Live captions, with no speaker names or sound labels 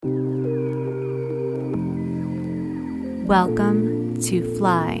Welcome to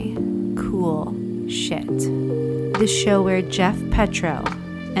Fly Cool Shit, the show where Jeff Petro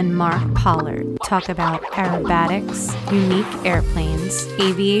and Mark Pollard talk about aerobatics, unique airplanes,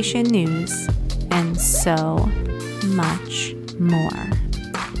 aviation news, and so much more.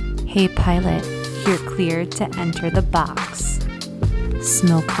 Hey pilot, you're cleared to enter the box.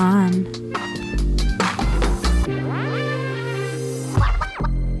 Smoke on.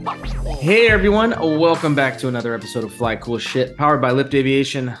 Hey everyone, welcome back to another episode of Fly Cool Shit, powered by Lift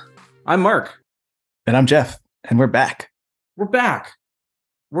Aviation. I'm Mark. And I'm Jeff, and we're back. We're back.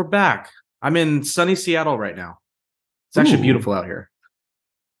 I'm in sunny Seattle right now. It's actually beautiful out here.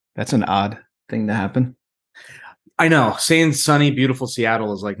 That's an odd thing to happen. I know, saying sunny, beautiful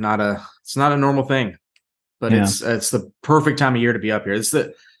Seattle is like not a normal thing, but Yeah. it's the perfect time of year to be up here. It's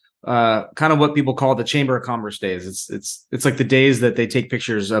the kind of what people call the Chamber of Commerce days. It's like the days that they take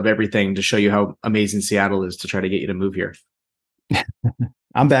pictures of everything to show you how amazing Seattle is to try to get you to move here.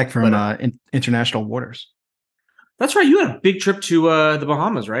 I'm back from international waters. That's right. You had a big trip to the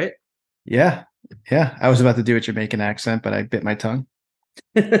Bahamas, right? Yeah. I was about to do a Jamaican accent, but I bit my tongue.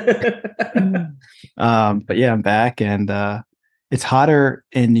 But yeah, I'm back, and it's hotter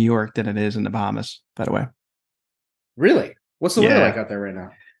in New York than it is in the Bahamas, by the way. Really? What's the weather Yeah. like out there right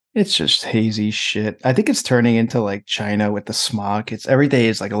now? It's just hazy shit. I think it's turning into like China with the smog. It's every day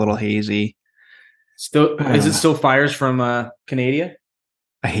is like a little hazy. Still, is it still fires from Canada?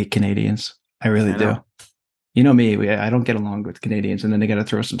 I hate Canadians. I really I do. know. You know me, I don't get along with Canadians, and then they got to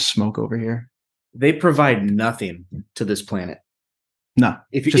throw some smoke over here. They provide nothing to this planet. No,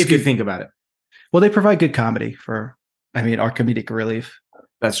 If just you good- think about it, Well, they provide good comedy for, our comedic relief.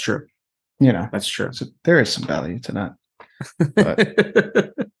 that's true. You know, That's true. so there is some value to that.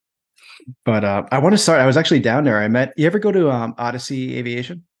 But I want to start. I was actually down there. You ever go to Odyssey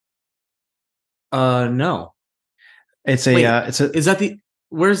Aviation? No. It's Wait, it's Is that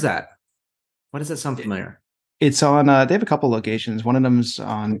where's that? Why does that sound familiar? it's on. They have a couple locations. One of them's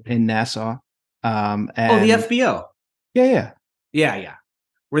in Nassau. And The FBO. Yeah. Yeah.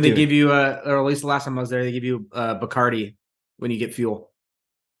 Where they Dude. give you, or at least the last time I was there, they give you Bacardi when you get fuel.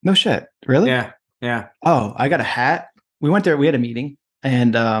 No shit. Really? Yeah. Oh, I got a hat. We went there. We had a meeting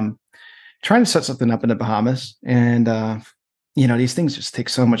and trying to set something up in the Bahamas. And these things just take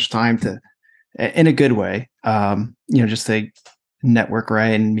so much time in a good way. Just to network right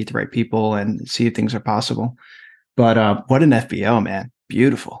and meet the right people and see if things are possible. But what an FBO, man.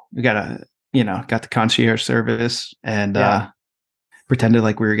 Beautiful. We got the concierge service and pretended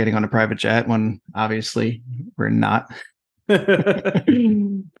like we were getting on a private jet when obviously we're not.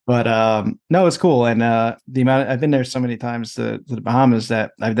 But no, it's cool. And the amount I've been there so many times to the Bahamas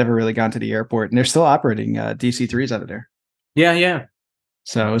that I've never really gone to the airport, and they're still operating DC-3s out of there. Yeah.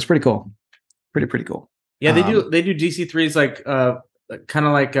 So it was pretty cool. Pretty cool. Yeah, they do DC-3s like kind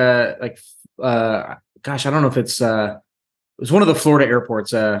of like gosh, I don't know if it's it was one of the Florida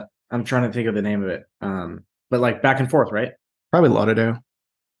airports. I'm trying to think of the name of it. But like back and forth, right? Probably Lauderdale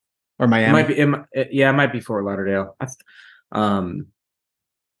or Miami. It might be Fort Lauderdale.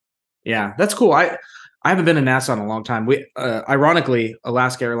 Yeah, that's cool. I haven't been to Nassau in a long time. We ironically,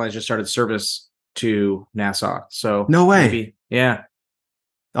 Alaska Airlines just started service to Nassau. So No way. maybe, yeah.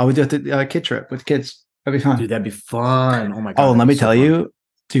 Oh, we do the kid trip with kids. That'd be fun. Dude, that'd be fun. Oh my god. Oh, that'd let be me so tell fun. you,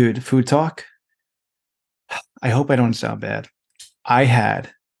 dude, food talk. I hope I don't sound bad. I had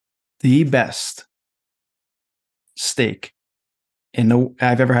the best steak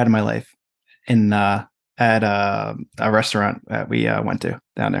I've ever had in my life at a restaurant that we went to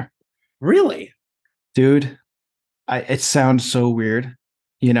down there. Really? Dude, it sounds so weird.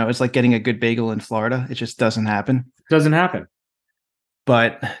 It's like getting a good bagel in Florida. It just doesn't happen. Doesn't happen.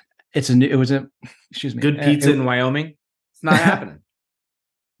 But excuse me. Good pizza in Wyoming. It's not happening.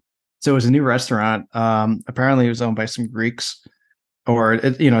 So it was a new restaurant. Apparently it was owned by some Greeks, or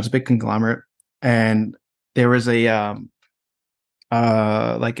it's a big conglomerate. And there was a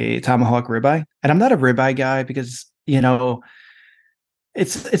like a tomahawk ribeye. And I'm not a ribeye guy because,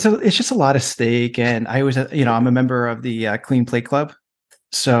 it's just a lot of steak. And I was, I'm a member of the Clean Plate Club.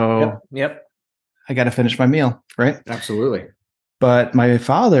 So Yep. I got to finish my meal. Right. Absolutely. But my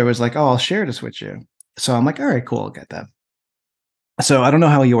father was like, "Oh, I'll share this with you." So I'm like, "All right, cool, I'll get that." So I don't know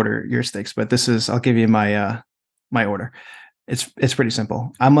how you order your steaks, but I'll give you my my order. It's pretty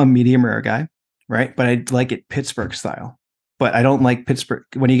simple. I'm a medium rare guy, right? But I like it Pittsburgh style. But I don't like Pittsburgh.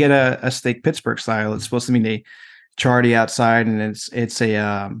 When you get a steak Pittsburgh style, it's supposed to mean they char the outside, and it's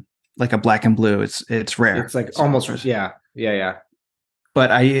a like a black and blue. It's rare. It's like So almost yeah. But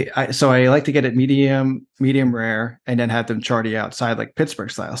I like to get it medium rare, and then have them char the outside like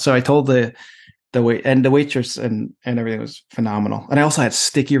Pittsburgh style. So I told the the waitress and everything was phenomenal. And I also had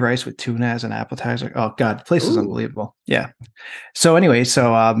sticky rice with tuna as an appetizer. Oh God, the place is unbelievable. Yeah. So anyway,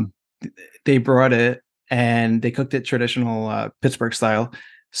 they brought it and they cooked it traditional Pittsburgh style.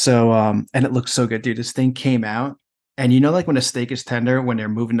 So and it looked so good, dude. This thing came out, and like when a steak is tender, when they're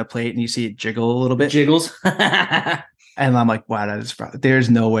moving the plate and you see it jiggle a little bit. Jiggles. And I'm like, wow, there's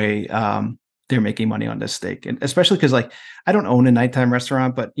no way they're making money on this steak. And especially because like I don't own a nighttime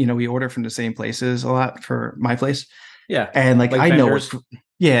restaurant, but we order from the same places a lot for my place. Yeah. And like I know vendors.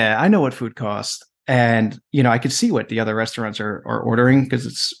 I know what food costs. And I could see what the other restaurants are ordering because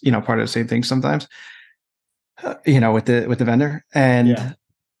it's part of the same thing sometimes. With the vendor. And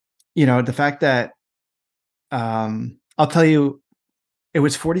the fact that I'll tell you, it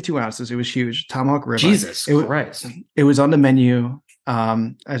was 42 ounces. It was huge. Tomahawk ribeye. Jesus Christ. It was on the menu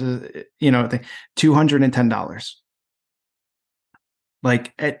as a thing, $210.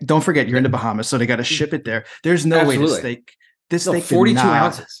 Like, don't forget, you're in the Bahamas, so they got to ship it there. There's no way this steak 42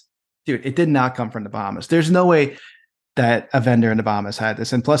 ounces. Dude, it did not come from the Bahamas. There's no way that a vendor in the Bahamas had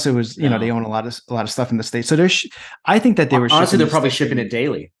this. And plus it was, they own a lot of stuff in the States. So I think that they were honestly, they're probably shipping it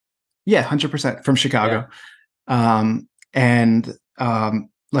daily. Yeah, 100% from Chicago. And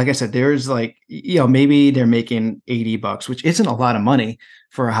like I said, there's like, maybe they're making $80, which isn't a lot of money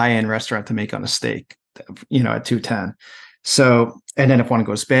for a high-end restaurant to make on a steak, at $210. So, and then if one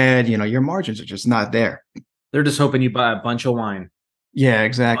goes bad, your margins are just not there. They're just hoping you buy a bunch of wine. Yeah,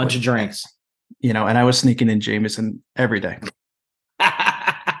 exactly. A bunch of drinks. And I was sneaking in Jameson every day.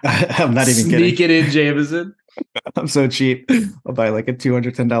 I'm not even kidding. Sneaking in Jameson. I'm so cheap. I'll buy like a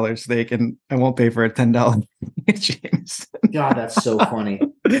 $210 steak and I won't pay for a $10 Jameson. God, that's so funny.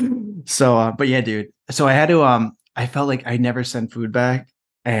 So, but yeah, dude. So I had to, I felt like I never sent food back,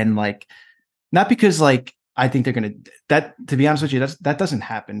 and like, not because like I think they're gonna to be honest with you, that doesn't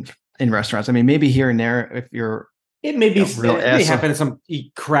happen in restaurants. I mean, maybe here and there if you're. It may be it may happen at some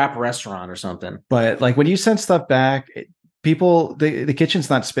crap restaurant or something. But like when you send stuff back, people, the kitchen's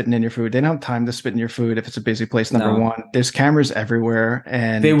not spitting in your food. They don't have time to spit in your food if it's a busy place. Number one, there's cameras everywhere,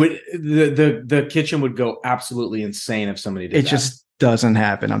 and they would the kitchen would go absolutely insane if somebody did. It just doesn't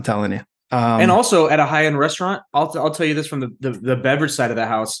happen. I'm telling you. And also at a high end restaurant, I'll tell you this from the beverage side of the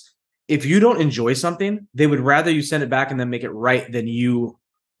house. If you don't enjoy something, they would rather you send it back and then make it right than you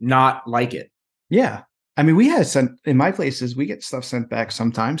not like it. Yeah. I mean, we had sent in my places, we get stuff sent back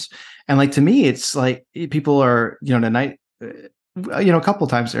sometimes. And like, to me, it's like people are, the night, a couple of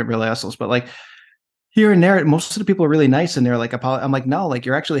times they're really assholes, but like here and there, most of the people are really nice. And they're like, I'm like, no, like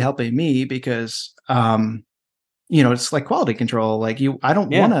you're actually helping me because, it's like quality control. Like I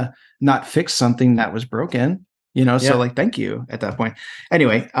don't want to not fix something that was broken, so like, thank you at that point.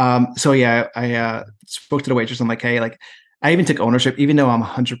 Anyway. So yeah, I spoke to the waitress. I'm like, hey, like, I even took ownership, even though I'm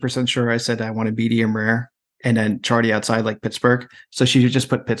 100% sure I said I wanted medium rare and then charty outside like Pittsburgh. So she just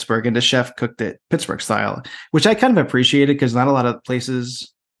put Pittsburgh, and the chef cooked it Pittsburgh style, which I kind of appreciated because not a lot of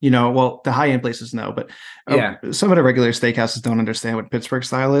places, the high end places know, but some of the regular steakhouses don't understand what Pittsburgh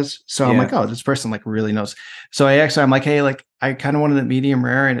style is. So I'm like, oh, this person like really knows. So I'm like, hey, like I kind of wanted it medium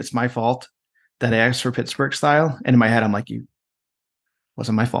rare, and it's my fault that I asked for Pittsburgh style. And in my head, I'm like,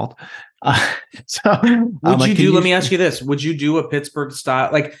 wasn't my fault. Let me ask you this. Would you do a Pittsburgh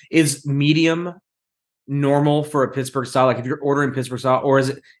style? Like, is medium normal for a Pittsburgh style? Like if you're ordering Pittsburgh style, or is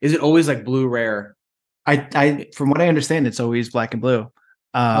it always like blue rare? I from what I understand, it's always black and blue.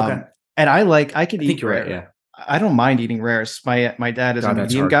 Okay. And I could eat you're rare. Right, yeah. I don't mind eating rares. My dad is a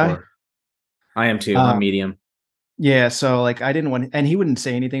medium guy. I am too. I'm medium. Yeah. So like I didn't want, and he wouldn't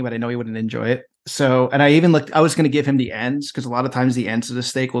say anything, but I know he wouldn't enjoy it. So, and I even I was going to give him the ends because a lot of times the ends of the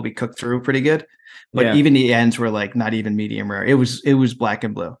steak will be cooked through pretty good, but even the ends were like not even medium rare. It was black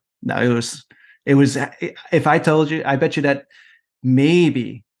and blue. No, it was, if I told you, I bet you that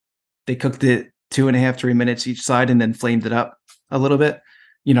maybe they cooked it 2.5, 3 minutes each side and then flamed it up a little bit,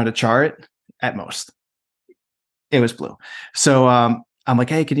 to char it at most. It was blue. So, I'm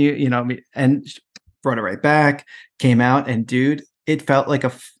like, hey, can you, and brought it right back, came out, and dude, it felt like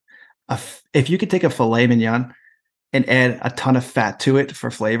if you could take a filet mignon and add a ton of fat to it for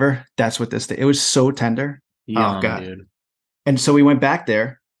flavor, that's what this thing. It was so tender. Yum, oh god! Dude. And so we went back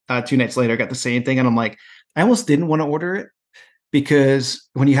there 2 nights later, got the same thing, and I'm like, I almost didn't want to order it because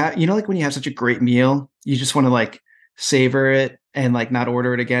when you have, like when you have such a great meal, you just want to like savor it and like not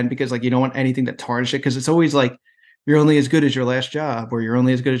order it again because like you don't want anything to tarnish it because it's always like you're only as good as your last job or you're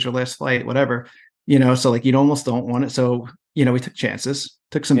only as good as your last flight, whatever. So like you almost don't want it. So, we took chances,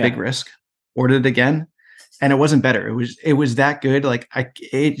 took some big risk, ordered it again, and it wasn't better. It was that good. Like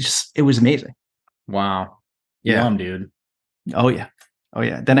it was amazing. Wow. Yeah. Yum, dude. Oh yeah.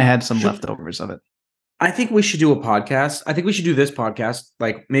 Then I had some leftovers of it. I think we should do a podcast. I think we should do this podcast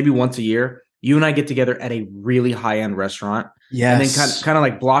like maybe once a year. You and I get together at a really high-end restaurant. Yes. And then kind of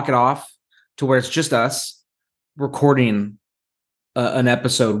like block it off to where it's just us recording an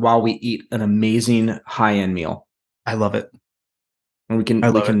episode while we eat an amazing high-end meal. I love it. And we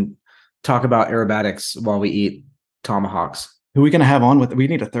can talk about aerobatics while we eat tomahawks. Who are we going to have on with it? We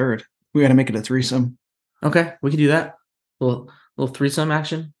need a third. We got to make it a threesome. Okay, we can do that. Little threesome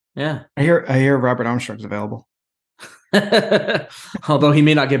action. Yeah. I hear Robert Armstrong's available. Although he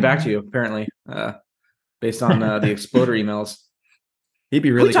may not get back to you, apparently, based on the Exploder emails. He'd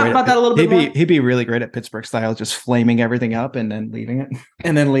be really talk about that a little bit more? He'd be really great at Pittsburgh style, just flaming everything up and then leaving it.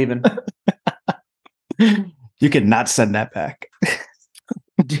 And then leaving. You could not send that back.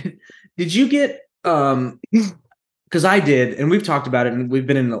 Did you get because I did, and we've talked about it, and we've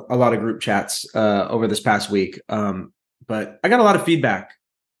been in a lot of group chats over this past week. But I got a lot of feedback.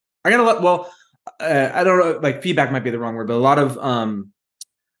 I don't know, like feedback might be the wrong word, but a lot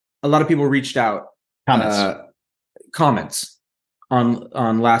of people reached out comments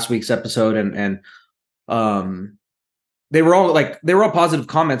on last week's episode, and they were all positive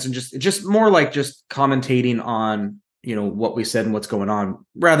comments, and just more like just commentating on, you know, what we said and what's going on,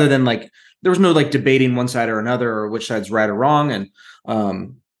 rather than like there was no like debating one side or another or which side's right or wrong, and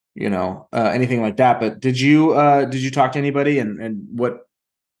anything like that. But did you talk to anybody, and what,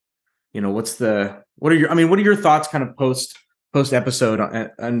 you know, what are your thoughts kind of post episode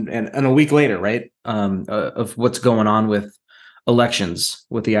and a week later, right? Of what's going on with elections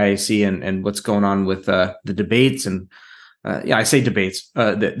with the IAC and what's going on with the debates, and I say debates,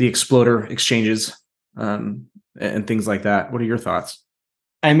 the Exploder exchanges, and things like that. What are your thoughts?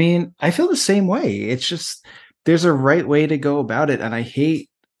 I mean, I feel the same way. It's just there's a right way to go about it, and I hate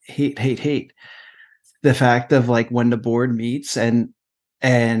the fact of like when the board meets and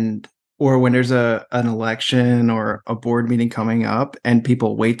or when there's an election or a board meeting coming up and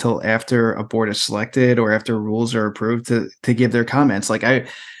people wait till after a board is selected or after rules are approved to give their comments. Like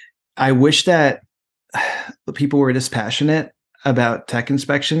I wish that people were this passionate about tech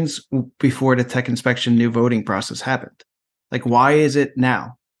inspections before the tech inspection new voting process happened. Like, why is it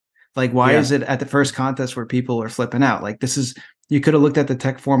now? Like, why is it at the first contest where people are flipping out? Like, you could have looked at the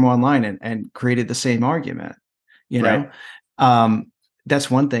tech form online and created the same argument, you know? Right.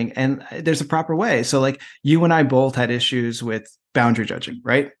 That's one thing. And there's a proper way. So like you and I both had issues with boundary judging,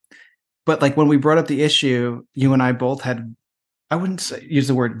 right? But like when we brought up the issue, you and I both had, I wouldn't use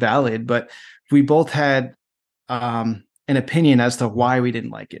the word valid, but we both had an opinion as to why we didn't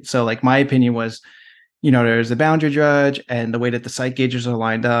like it. So like my opinion was, you know, there's a boundary judge and the way that the sight gauges are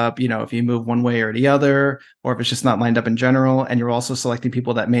lined up, you know, if you move one way or the other, or if it's just not lined up in general, and you're also selecting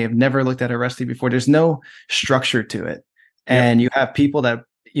people that may have never looked at a resty before, there's no structure to it. And you have people that,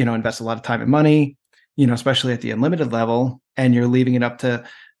 you know, invest a lot of time and money, you know, especially at the unlimited level, and you're leaving it up to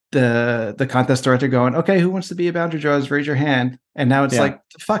the contest director going, okay, who wants to be a boundary judge? Raise your hand. And now it's like,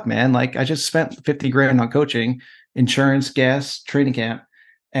 fuck, man, like I just spent 50 grand on coaching, insurance, gas, training camp.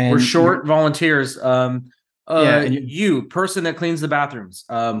 And we're short volunteers. You person that cleans the bathrooms,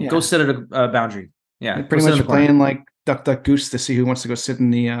 go sit at a boundary. Yeah. Pretty much playing like duck, duck, goose to see who wants to go sit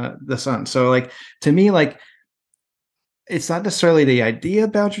in the sun. So like, to me, like, it's not necessarily the idea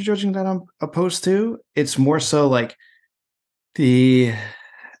of boundary judging that I'm opposed to. It's more so like the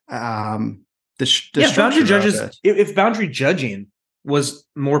boundary judges. If boundary judging was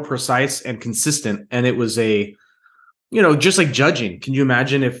more precise and consistent, and it was just like judging. Can you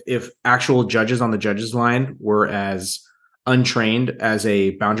imagine if actual judges on the judges line were as untrained as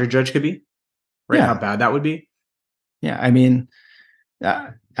a boundary judge could be? Right? Yeah. How bad that would be. Yeah, I mean,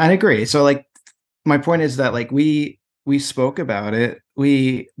 I agree. So like, my point is that like we spoke about it.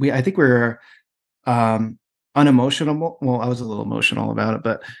 I think we were unemotional. Well, I was a little emotional about it,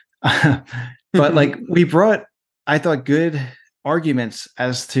 but like we brought, I thought, good arguments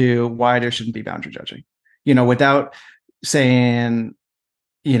as to why there shouldn't be boundary judging, you know, without saying,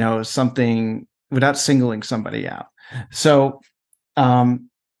 you know, something, without singling somebody out. So, I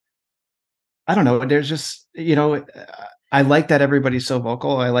don't know. There's just, you know, I like that everybody's so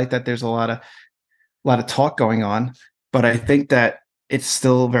vocal. I like that there's a lot of talk going on, but I think that it's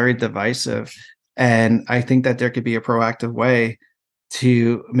still very divisive. And I think that there could be a proactive way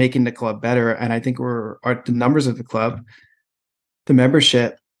to making the club better. And I think the numbers of the club, the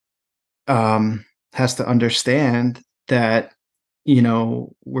membership, has to understand that, you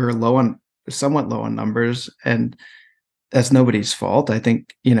know, we're somewhat low on numbers, and that's nobody's fault. I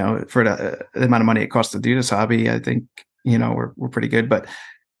think, you know, for the amount of money it costs to do this hobby, I think, you know, we're pretty good, but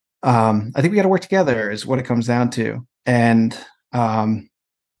I think we got to work together is what it comes down to. And,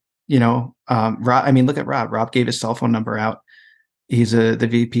 you know, Rob, I mean, look at Rob. Rob gave his cell phone number out. He's the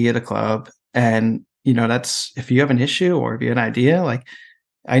VP at a club, and that's if you have an issue or if you have an idea, like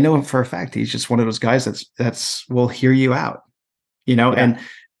I know him for a fact. He's just one of those guys that's will hear you out, and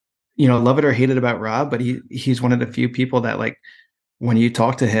love it or hate it about Rob, but he's one of the few people that, like, when you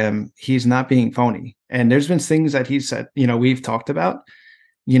talk to him, he's not being phony. And there's been things that he said, we've talked about,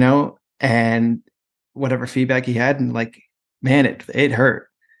 and whatever feedback he had, and like, man, it hurt,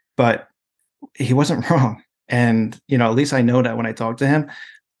 but he wasn't wrong. And, at least I know that when I talk to him,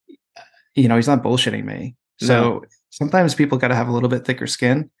 he's not bullshitting me. No. So sometimes people got to have a little bit thicker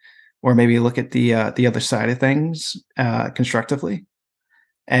skin, or maybe look at the other side of things constructively.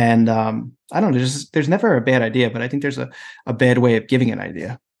 And I don't know, there's never a bad idea, but I think there's a bad way of giving an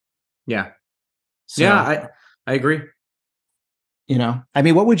idea. Yeah. So, yeah, I agree. I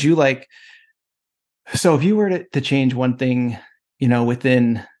mean, what would you like? So if you were to change one thing,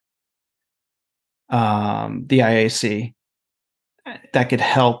 within the IAC that could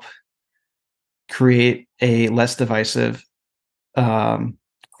help create a less divisive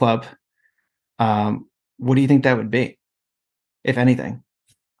club, what do you think that would be, if anything?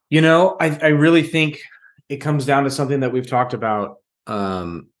 I really think it comes down to something that we've talked about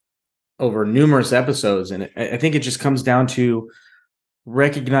over numerous episodes. And I think it just comes down to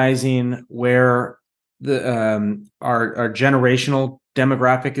recognizing where the our generational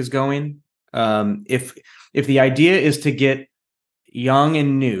demographic is going. If the idea is to get young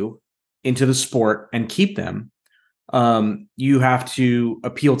and new into the sport and keep them, you have to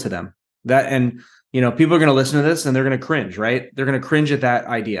appeal to them. People are going to listen to this and they're going to cringe, right? They're going to cringe at that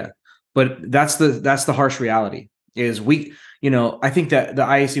idea. But that's the harsh reality is I think that the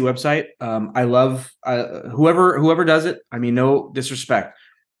IAC website, I love whoever does it. I mean, no disrespect.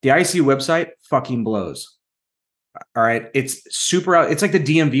 The IAC website fucking blows. All right. It's super out. It's like the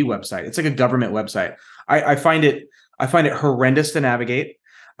DMV website. It's like a government website. I find it horrendous to navigate.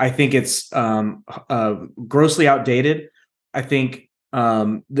 I think it's grossly outdated. I think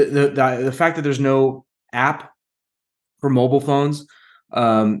the fact that there's no app for mobile phones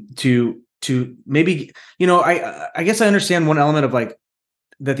to maybe, I guess I understand one element of like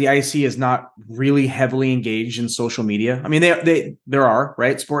that the IC is not really heavily engaged in social media. I mean, there are,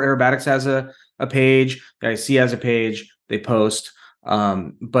 right? Sport Aerobatics has a page, the IC has a page, they post,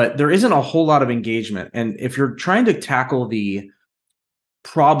 but there isn't a whole lot of engagement. And if you're trying to tackle the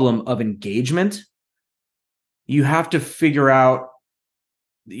problem of engagement, you have to figure out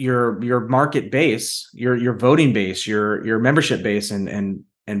your market base, your voting base, your membership base, and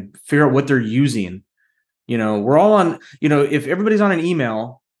figure out what they're using. We're all on, if everybody's on an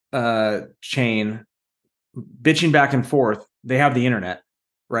email chain bitching back and forth, they have the internet,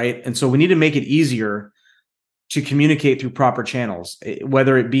 right? And so we need to make it easier to communicate through proper channels,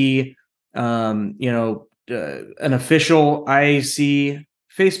 whether it be an official IAC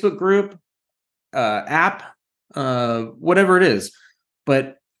Facebook group, app, whatever it is.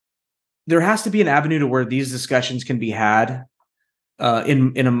 But there has to be an avenue to where these discussions can be had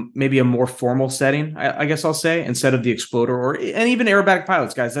in maybe a more formal setting, I guess I'll say, instead of the Exploder and even Aerobatic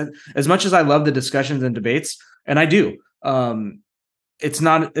Pilots, guys. That, as much as I love the discussions and debates, and I do, it's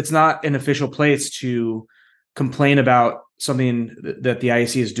not an official place to complain about something that the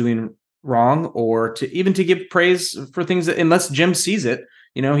IAC is doing wrong, or to give praise for things that, unless Jim sees it,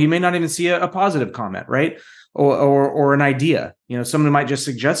 he may not even see a positive comment, right? Or an idea, someone might just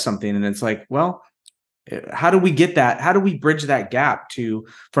suggest something, and it's like, well, how do we get that? How do we bridge that gap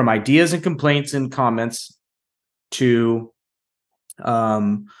from ideas and complaints and comments to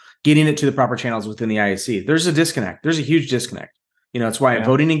getting it to the proper channels within the IAC? There's a disconnect. There's a huge disconnect. It's why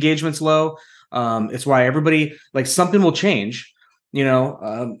voting engagement's low. It's why everybody, like, something will change.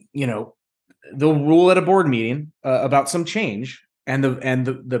 They'll rule at a board meeting about some change, and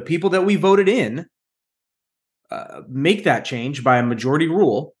the people that we voted in make that change by a majority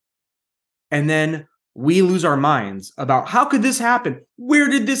rule, and then we lose our minds about how could this happen? Where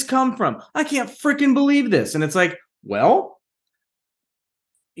did this come from? I can't freaking believe this. And it's like, well,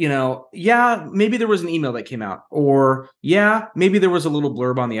 maybe there was an email that came out, or maybe there was a little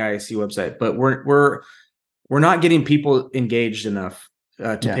blurb on the IAC website, but we're not getting people engaged enough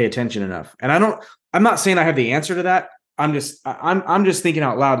to pay attention enough. And I'm not saying I have the answer to that. I'm just thinking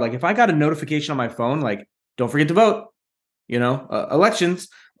out loud. Like, if I got a notification on my phone, like, don't forget to vote, elections,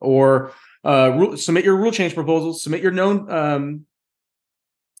 or submit your rule change proposals, submit your known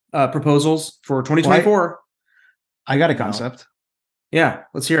proposals for 2024. I got a concept. Yeah,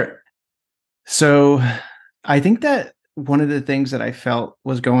 let's hear it. So I think that one of the things that I felt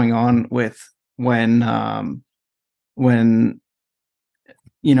was going on with when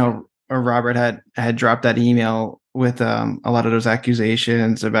Robert had dropped that email with a lot of those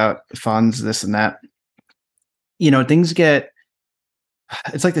accusations about funds, this and that, things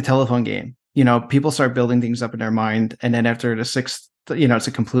it's like the telephone game. People start building things up in their mind, and then after the sixth, it's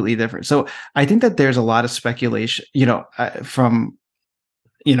a completely different. So I think that there's a lot of speculation, from,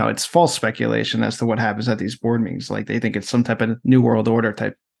 it's false speculation as to what happens at these board meetings. Like they think it's some type of new world order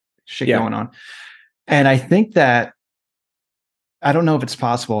type shit going on. And I think that, I don't know if it's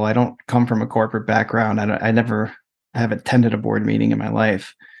possible. I don't come from a corporate background. I have attended a board meeting in my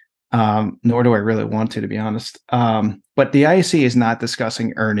life. Nor do I really want to be honest. But the IAC is not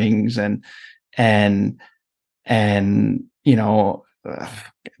discussing earnings and there's,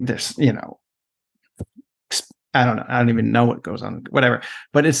 I don't know. I don't even know what goes on, whatever,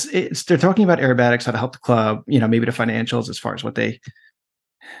 but they're talking about aerobatics, how to help the club, maybe the financials as far as what they,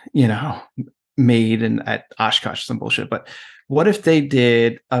 made and at Oshkosh, some bullshit. But what if they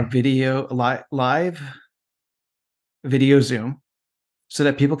did a video live video Zoom, so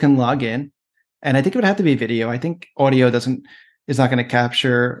that people can log in? And I think it would have to be video. I think audio is not going to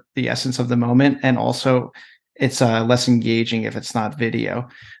capture the essence of the moment. And also it's less engaging if it's not video.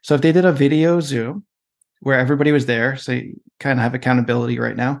 So if they did a video Zoom where everybody was there, so you kind of have accountability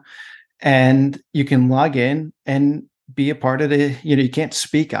right now, and you can log in and be a part of the, you can't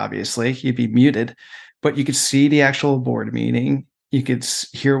speak, obviously, you'd be muted, but you could see the actual board meeting. You could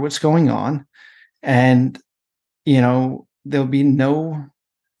hear what's going on, and, there'll be no,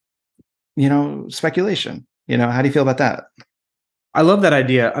 speculation. How do you feel about that? I love that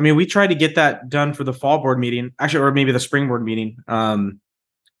idea. I mean, we tried to get that done for the fall board meeting, actually, or maybe the spring board meeting. Being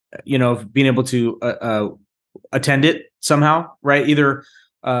able to attend it somehow, right? Either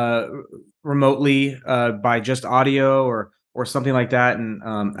remotely by just audio or something like that. And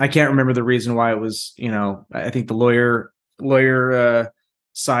I can't remember the reason why it was. I think the lawyer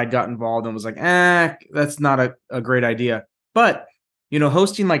side got involved and was like, that's not a great idea. But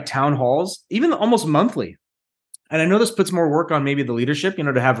hosting like town halls, even almost monthly. And I know this puts more work on maybe the leadership,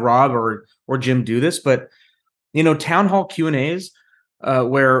 to have Rob or Jim do this, but town hall Q&As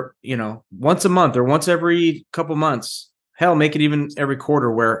where once a month or once every couple months, hell, make it even every quarter,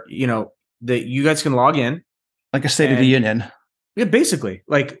 where that you guys can log in, like a State of the Union. Yeah, basically,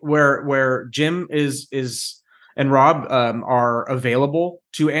 like where Jim is and Rob are available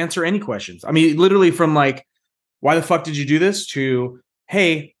to answer any questions. I mean, literally from like, why the fuck did you do this, to,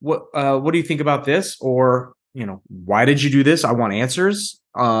 hey, what do you think about this? Or, why did you do this? I want answers.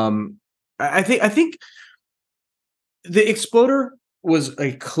 I think the Exploder was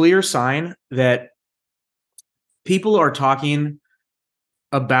a clear sign that people are talking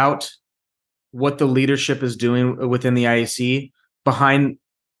about what the leadership is doing within the IAC behind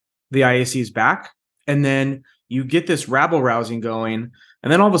the IAC's back. And then you get this rabble rousing going.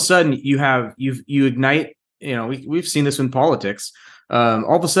 And then all of a sudden you ignite, we've seen this in politics.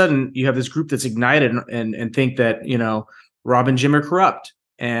 All of a sudden you have this group that's ignited and think that, Rob and Jim are corrupt,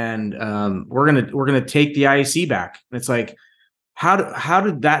 and we're going to take the IAC back. And it's like, how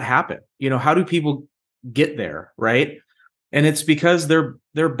did that happen? How do people get there? Right. And it's because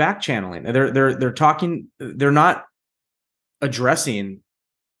they're back channeling. They're talking. They're not addressing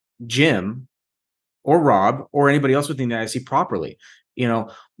Jim or Rob or anybody else within the IAC properly.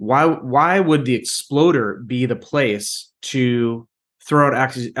 Why would the Exploder be the place to throw out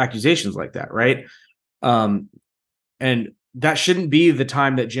accusations like that? Right. And that shouldn't be the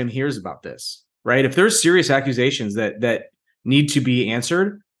time that Jim hears about this. Right. If there's serious accusations that need to be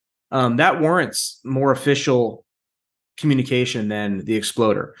answered, that warrants more official communication than the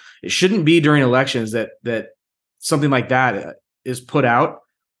Exploder. It shouldn't be during elections that something like that is put out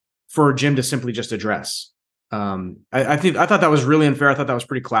for Jim to simply just address. I thought that was really unfair. I thought that was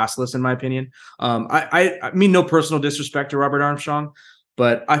pretty classless, in my opinion. I mean, no personal disrespect to Robert Armstrong,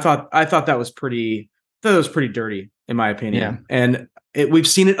 but I thought that was pretty dirty, in my opinion. Yeah. And we've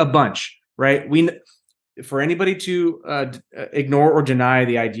seen it a bunch, right? For anybody to ignore or deny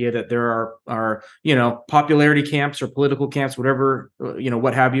the idea that there are popularity camps or political camps, whatever,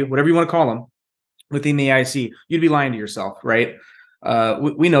 what have you, whatever you want to call them, within the IAC, you'd be lying to yourself, right?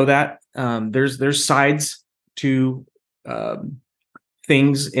 We know that there's sides to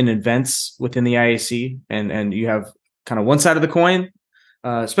things in events within the IAC, and you have kind of one side of the coin,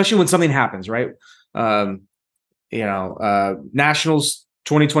 especially when something happens, right? Nationals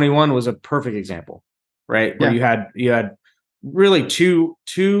 2021 was a perfect example. Right. Where you had really two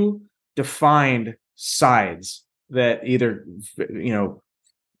defined sides that either,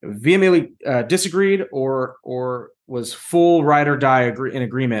 vehemently disagreed or was full ride or die in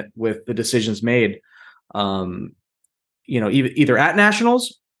agreement with the decisions made, either at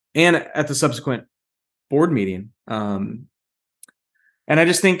nationals and at the subsequent board meeting. And I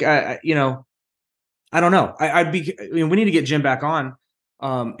just think, you know, I don't know. We need to get Jim back on.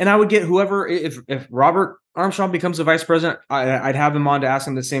 And I would get whoever, if Robert Armstrong becomes the vice president, I'd have him on to ask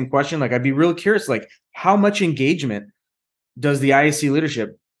him the same question. Like, I'd be real curious, like, how much engagement does the IAC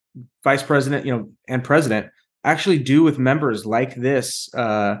leadership, vice president, you know, and president actually do with members like this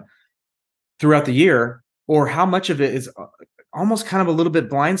throughout the year? Or how much of it is almost kind of a little bit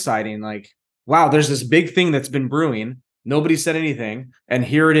blindsiding? Like, wow, there's this big thing that's been brewing. Nobody said anything. And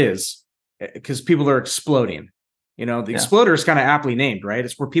here it is, because people are exploding. You know, the exploder is kind of aptly named, right?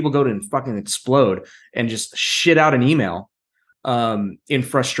 It's where people go to fucking explode and just shit out an email in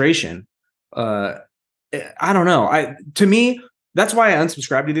frustration. I don't know. To me, that's why I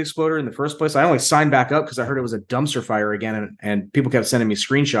unsubscribed to the Exploder in the first place. I only signed back up because I heard it was a dumpster fire again, and people kept sending me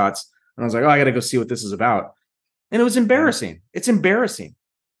screenshots. And I was like, oh, I got to go see what this is about. And it was embarrassing. It's embarrassing.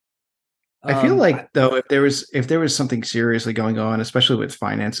 I feel like, though, if there was something seriously going on, especially with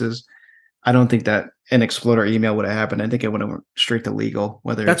finances, I don't think that an Exploder email would have happened. I think it would have went straight to legal.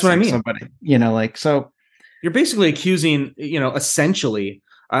 Whether that's what I mean. Somebody, you know, like, so you're basically accusing, you know, essentially.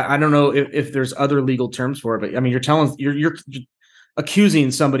 I don't know if there's other legal terms for it, but I mean, you're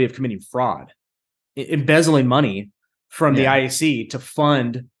accusing somebody of committing fraud, embezzling money from the IAC to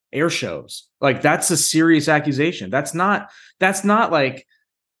fund air shows. Like, that's a serious accusation. That's not like.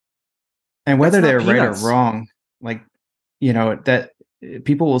 And whether they're right or wrong, like, you know, that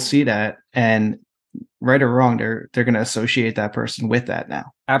people will see that, and right or wrong, they're going to associate that person with that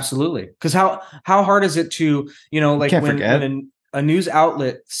now. Absolutely. Because how hard is it to, you know, like when a news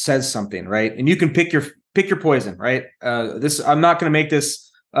outlet says something, right? And you can pick your poison, right? I'm not going to make this,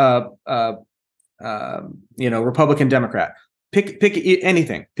 you know, Republican, Democrat. Pick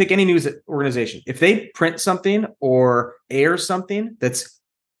anything. Pick any news organization. If they print something or air something that's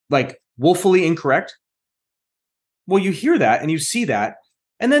like woefully incorrect, well, you hear that and you see that,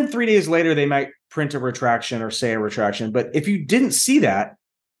 and then 3 days later they might print a retraction or say a retraction. But if you didn't see that,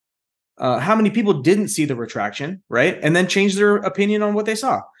 how many people didn't see the retraction, right? And then change their opinion on what they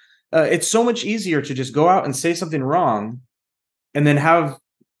saw? It's so much easier to just go out and say something wrong and then have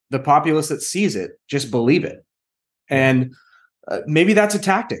the populace that sees it just believe it. And maybe that's a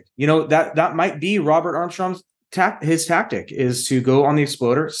tactic. You know, that might be Robert Armstrong's his tactic, is to go on the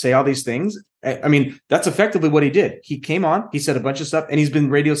Exploder, say all these things. I mean, that's effectively what he did. He came on, he said a bunch of stuff, and he's been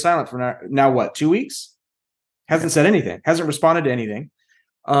radio silent for now what, 2 weeks? Hasn't said anything, hasn't responded to anything.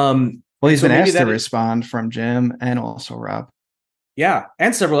 Well, he's been asked to respond from Jim and also Rob. Yeah,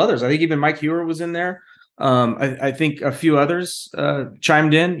 and several others. I think even Mike Hewer was in there. I think a few others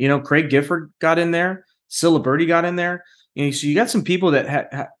chimed in. You know, Craig Gifford got in there. Scylla Birdie got in there. You know, so you got some people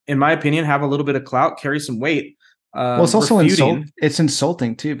that, in my opinion, have a little bit of clout, carry some weight. Well, it's also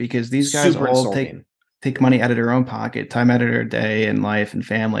insulting too, because these guys all take money out of their own pocket, time out of their day and life and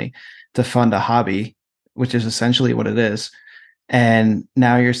family to fund a hobby, which is essentially what it is. And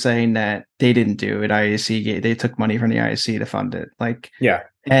now you're saying that they didn't do it. IAC, they took money from the IAC to fund it. Like, yeah.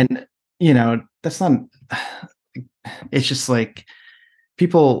 And, you know, that's not, it's just like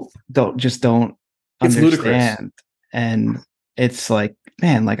people don't understand. Ludicrous. And it's like,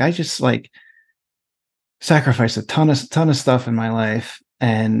 man, like, I just like sacrificed a ton of stuff in my life,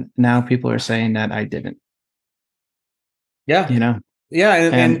 and now people are saying that I didn't. Yeah. You know? Yeah.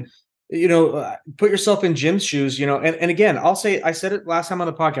 And you know, put yourself in Jim's shoes, you know, and again, I said it last time on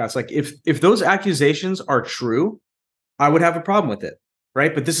the podcast, like, if those accusations are true, I would have a problem with it.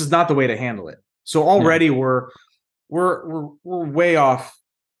 Right. But this is not the way to handle it. So already we're way off.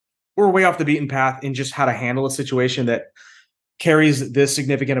 We're way off the beaten path in just how to handle a situation that carries this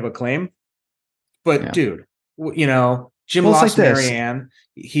significant of a claim. But dude, you know, Jim lost like Marianne.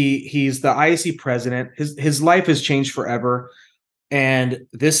 He's the IAC president. His life has changed forever. And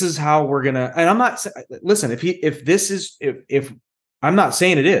this is how we're gonna. And I'm not. Listen, if I'm not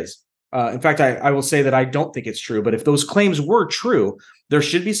saying it is. In fact, I will say that I don't think it's true. But if those claims were true, there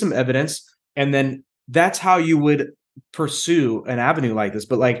should be some evidence, and then that's how you would pursue an avenue like this.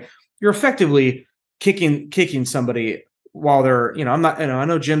 But like, you're effectively kicking somebody while they're. You know, I'm not. You know, I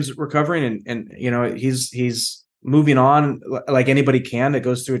know Jim's recovering, and you know he's moving on like anybody can that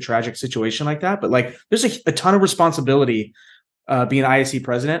goes through a tragic situation like that. But like, there's a ton of responsibility. Being IAC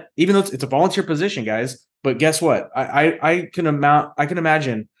president, even though it's a volunteer position, guys. But guess what? I can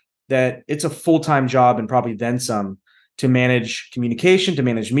imagine that it's a full-time job and probably then some to manage communication, to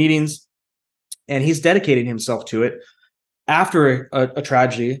manage meetings, and he's dedicating himself to it after a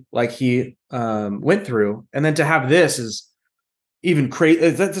tragedy like he went through. And then to have this is even crazy.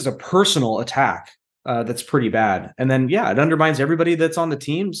 This is a personal attack that's pretty bad. And then it undermines everybody that's on the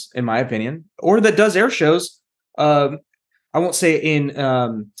teams, in my opinion, or that does air shows. I won't say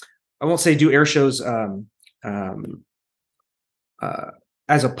do air shows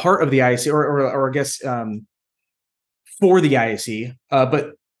as a part of the IAC or I guess for the IAC,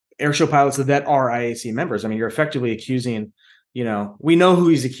 but airshow pilots that are IAC members. I mean, you're effectively accusing. We know who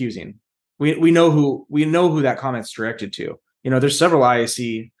he's accusing. We know who that comment's directed to. There's several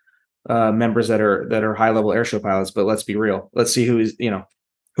IAC members that are high level airshow pilots, but let's be real. Let's see who is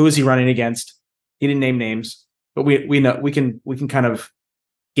he running against. He didn't name names, but we know we can kind of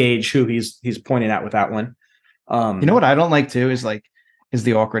gauge who he's pointing at with that one. What I don't like too is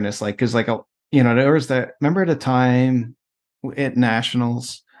the awkwardness, because there was that. Remember the time at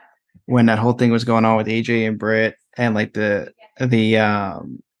Nationals when that whole thing was going on with AJ and Britt and the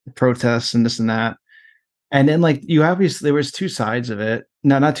protests and this and that. And then you obviously there was two sides of it.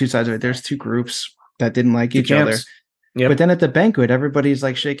 No, not two sides of it. There's two groups that didn't like each other. Yep. But then at the banquet, everybody's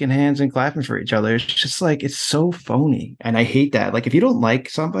shaking hands and clapping for each other. It's just it's so phony. And I hate that. If you don't like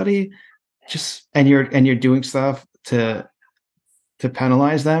somebody, and you're doing stuff to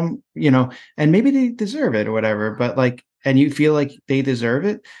penalize them, and maybe they deserve it or whatever, but and you feel like they deserve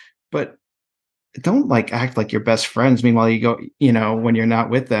it, but don't act like your best friends. Meanwhile, you go, when you're not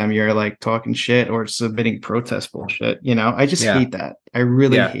with them, you're talking shit or submitting protest bullshit. I just hate that. I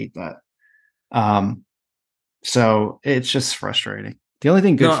really hate that. So it's just frustrating. The only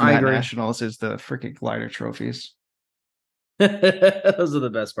thing good from that Nationals is the freaking glider trophies. Those are the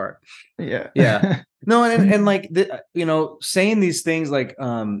best part. Yeah. No, and saying these things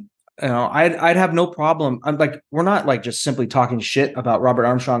I'd have no problem. I'm we're not just simply talking shit about Robert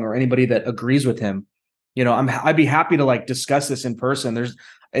Armstrong or anybody that agrees with him. I'd be happy to discuss this in person.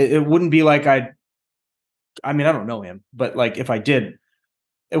 It wouldn't be I don't know him, but if I did,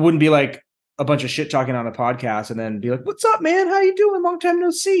 it wouldn't be a bunch of shit talking on a podcast and then be "What's up, man? How you doing? Long time no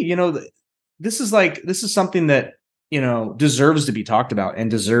see." This is something that deserves to be talked about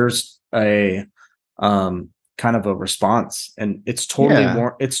and deserves a kind of a response, and it's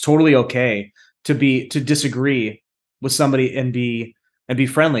totally okay to disagree with somebody and be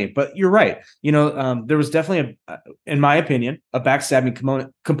friendly. But you're right. There was definitely in my opinion, a backstabbing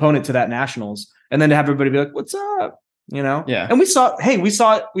component to that Nationals, and then to have everybody be "What's up?" And we saw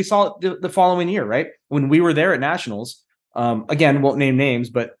it the following year, right? When we were there at Nationals, again, won't name names,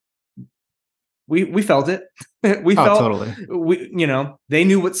 but we felt it. We felt totally. They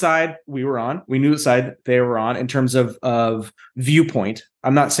knew what side we were on. We knew what side they were on in terms of viewpoint.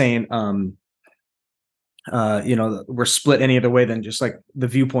 I'm not saying we're split any other way than just the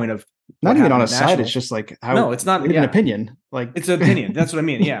viewpoint of not even on a side. It's just how no, it's not an opinion. It's an opinion. That's what I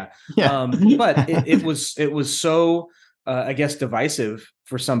mean. Yeah. But it was so I guess divisive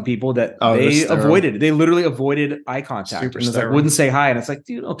for some people that they avoided. They literally avoided eye contact. And wouldn't say hi. And it's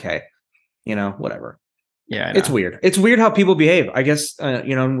dude, okay. Whatever. Yeah, it's weird. It's weird how people behave. I guess,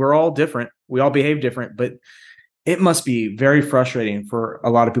 and we're all different. We all behave different, but it must be very frustrating for a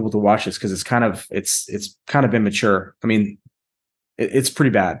lot of people to watch this because it's kind of immature. I mean, it's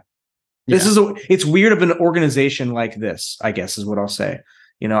pretty bad. Yeah. It's weird of an organization like this, I guess, is what I'll say.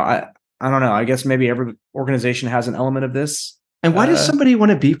 I don't know. I guess maybe every organization has an element of this. And why does somebody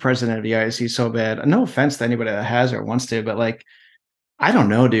want to be president of the IAC so bad? No offense to anybody that has or wants to, but I don't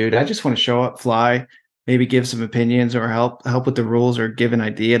know, dude. I just want to show up, fly, maybe give some opinions or help with the rules or give an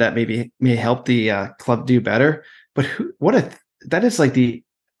idea that maybe may help the club do better. But that is the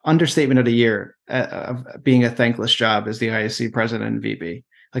understatement of the year of being a thankless job as the IAC president and VP.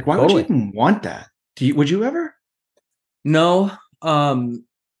 Why would you even want that? Would you ever? No.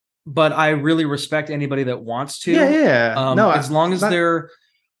 But I really respect anybody that wants to. Yeah. No, as long as they're,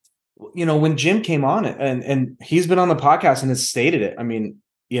 when Jim came on and he's been on the podcast and has stated it. I mean,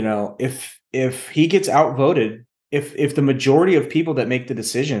 if he gets outvoted, if the majority of people that make the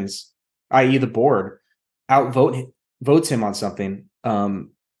decisions, i.e. the board, votes him on something,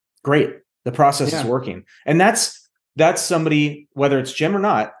 great. The process is working. And that's somebody, whether it's Jim or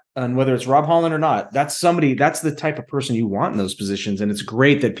not, and whether it's Rob Holland or not, that's the type of person you want in those positions. And it's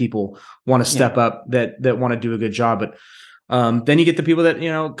great that people want to step up, that want to do a good job. But then you get the people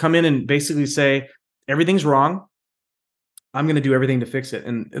that, come in and basically say, everything's wrong. I'm going to do everything to fix it.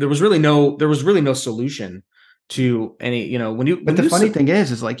 And there was really no solution to any, but the funny thing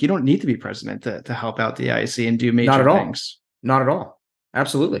is you don't need to be president to help out the IAC and do major things. Not at all.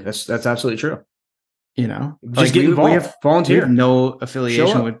 Absolutely. That's absolutely true. Just get involved. We have volunteer. We have no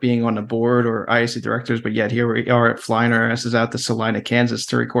affiliation with being on the board or IAC directors, but yet here we are flying our asses out to Salina, Kansas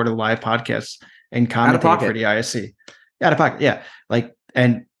to record a live podcast and commentate for the IAC. Out of pocket. Yeah.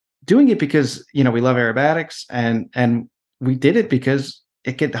 And doing it because, we love aerobatics, and we did it because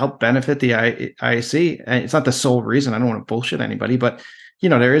it could help benefit the IAC. And it's not the sole reason. I don't want to bullshit anybody, but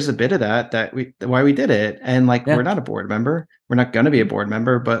there is a bit of that why we did it. And like, we're not a board member. We're not going to be a board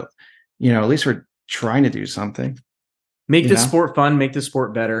member, but at least we're trying to do something. Make the sport fun, make the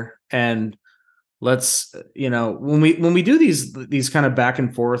sport better. And let's, when we do these kind of back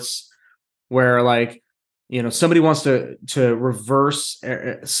and forths where like, somebody wants to reverse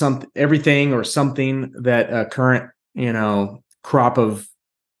everything or something that current, crop of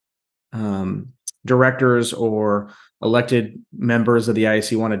directors or elected members of the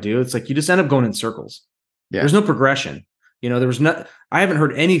IAC want to do, it's like you just end up going in circles. Yeah. There's no progression. I haven't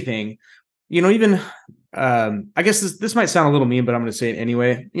heard anything, even I guess this might sound a little mean, but I'm going to say it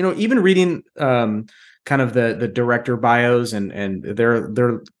anyway. Even reading kind of the director bios and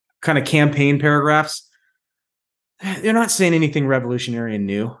their kind of campaign paragraphs, they're not saying anything revolutionary and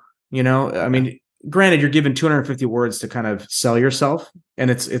new. I mean, granted, you're given 250 words to kind of sell yourself, and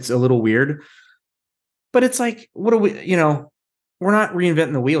it's a little weird. But it's like, what are we? We're not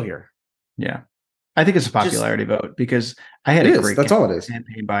reinventing the wheel here. Yeah. I think it's a popularity vote because I had a great that's all it is.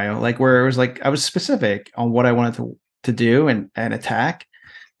 Campaign bio, like where it was like I was specific on what I wanted to do and attack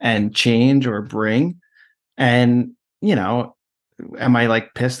and change or bring. And am I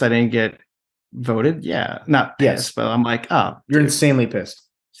like pissed I didn't get voted? Yeah, not pissed, but I'm like, oh, you're insanely pissed.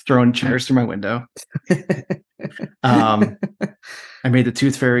 Throwing chairs through my window. I made the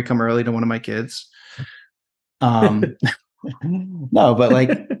tooth fairy come early to one of my kids. No, but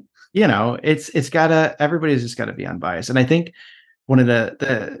like. Everybody's just gotta be unbiased. And I think one of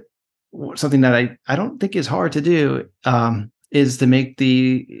the something that I don't think is hard to do is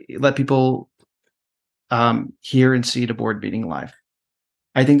to let people hear and see the board meeting live.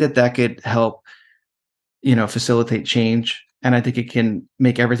 I think that could help, facilitate change. And I think it can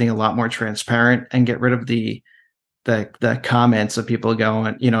make everything a lot more transparent and get rid of the comments of people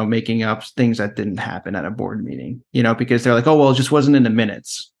going, making up things that didn't happen at a board meeting, because they're like, oh, well, it just wasn't in the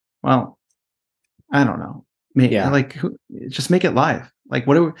minutes. Well, I don't know. Just make it live. Like,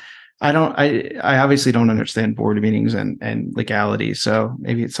 I obviously don't understand board meetings and legality. So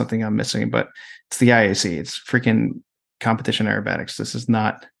maybe it's something I'm missing, but it's the IAC. It's freaking Competition Aerobatics. This is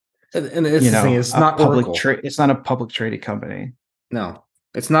not, and it's not public trade. It's not a public traded company. No,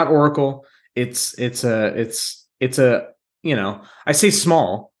 it's not Oracle. It's a, I say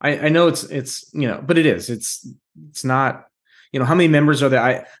small, I know it's, but it is, it's not, how many members are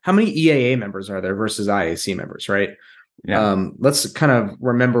there? How many EAA members are there versus IAC members, right? Yeah. Let's kind of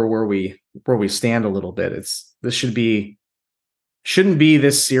remember where we stand a little bit. This shouldn't be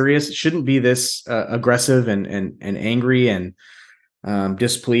this serious. It shouldn't be this aggressive and angry and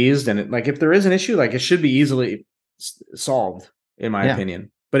displeased. And if there is an issue, like it should be easily solved, in my opinion.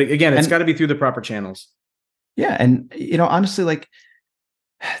 But again, it's got to be through the proper channels. Yeah, and honestly, like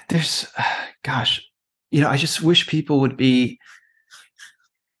there's, gosh. I just wish people would be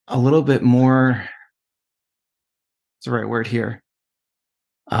a little bit more, what's the right word here?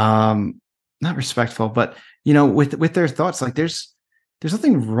 Not respectful, but with their thoughts, like there's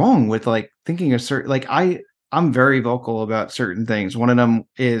nothing wrong with like thinking a certain, like I'm very vocal about certain things. One of them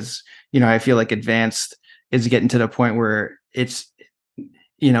is, I feel like advanced is getting to the point where it's,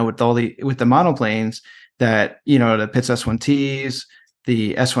 with the monoplanes that, the Pitts S1Ts,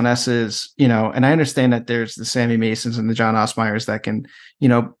 the S1Ss, and I understand that there's the Sammy Masons and the John Osmeyers that can,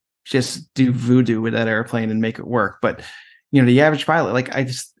 just do voodoo with that airplane and make it work. But, the average pilot, like I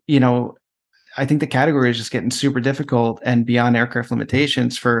just, I think the category is just getting super difficult and beyond aircraft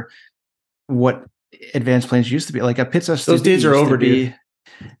limitations for what advanced planes used to be. Like a Pitts S2B. Those days are over, dude.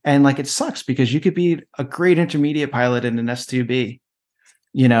 And like, it sucks because you could be a great intermediate pilot in an S2B,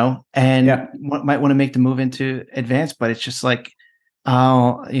 and might want to make the move into advanced, but it's just like,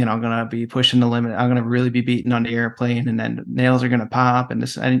 I'm going to be pushing the limit. I'm going to really be beating on the airplane and then nails are going to pop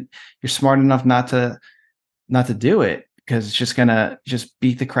and you're smart enough not to do it because it's just going to just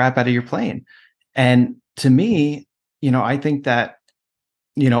beat the crap out of your plane. And to me, I think that,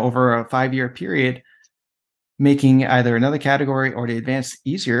 over a 5-year period, making either another category or the advanced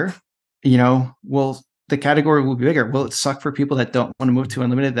easier, the category will be bigger. Will it suck for people that don't want to move to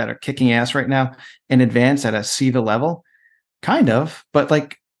unlimited that are kicking ass right now in advanced at a SEVA level? Kind of, but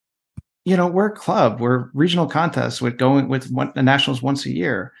like, we're a club, we're regional contests with the nationals once a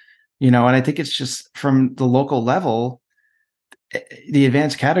year, and I think it's just from the local level, the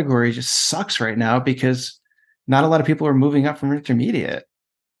advanced category just sucks right now because not a lot of people are moving up from intermediate,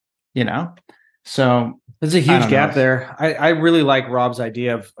 so there's a huge gap there. I really like Rob's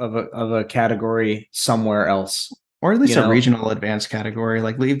idea of a category somewhere else. or at least you a know, regional advanced category.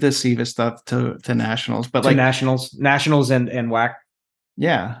 Like leave the SEVA stuff to nationals, but to like nationals and WAC.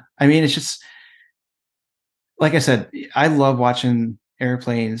 yeah, I mean it's just like I said, I love watching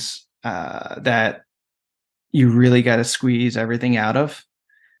airplanes that you really got to squeeze everything out of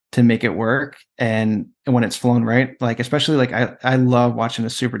to make it work. And when it's flown right, like especially like I love watching a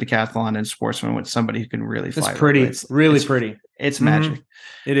super decathlon and sportsman with somebody who can really fly. It's pretty, really it's pretty. It's magic.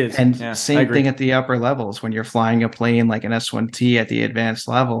 It is. And yeah, same thing at the upper levels when you're flying a plane like an S1T at the advanced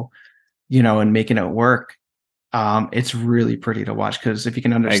level, and making it work. It's really pretty to watch because if you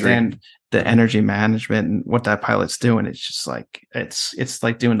can understand the energy management and what that pilot's doing, it's just like it's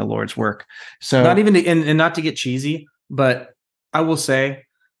like doing the Lord's work. So not even and not to get cheesy, but I will say,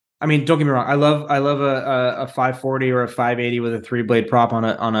 I mean, don't get me wrong, I love a 540 or a 580 with a 3-blade prop on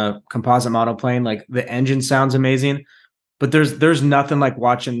a composite monoplane. Like the engine sounds amazing, but there's nothing like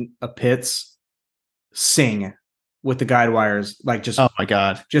watching a Pitts sing with the guide wires, like just oh my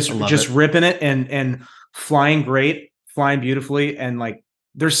god, just ripping it and flying great, flying beautifully, and like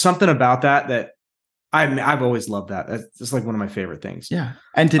there's something about that I've always loved that. That's just like one of my favorite things. Yeah,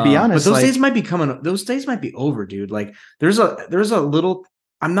 and to be honest, but those days might be coming. Those days might be over, dude. Like there's a little.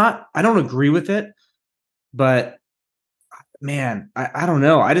 I don't agree with it, but man, I don't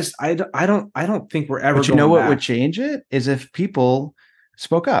know. I don't think we're ever. But you know what would change it is if people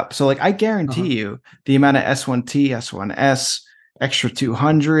spoke up. So like I guarantee you the amount of S1T, S1S, extra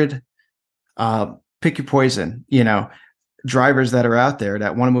 200, pick your poison, drivers that are out there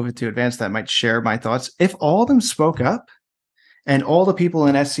that want to move it to advanced that might share my thoughts. If all of them spoke up and all the people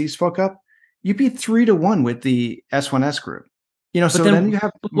in SC spoke up, you'd be 3-1 with the S1S group. So then you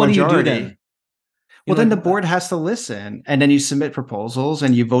have what majority. Do you do then? Well, then the board has to listen, and then you submit proposals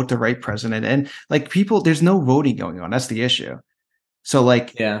and you vote the right president. And like people, there's no voting going on. That's the issue. So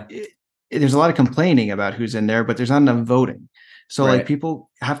like, there's a lot of complaining about who's in there, but there's not enough voting. So like people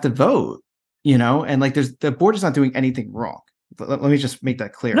have to vote, and like the board is not doing anything wrong. Let me just make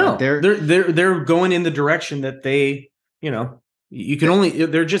that clear. No, like they're going in the direction that they, you can only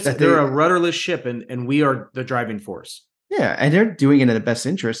they're a rudderless ship, and we are the driving force. Yeah, and they're doing it in the best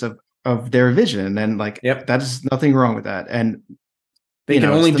interest of their vision, and like that's nothing wrong with that. And they can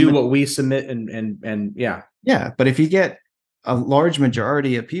only do what we submit, and yeah. But if you get a large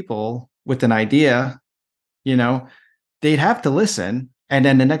majority of people with an idea, they'd have to listen, and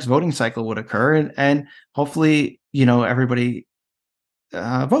then the next voting cycle would occur, and hopefully, everybody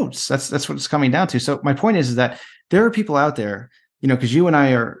votes. That's what it's coming down to. So my point is that there are people out there, because you and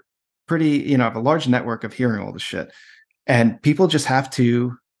I are pretty, have a large network of hearing all this shit, and people just have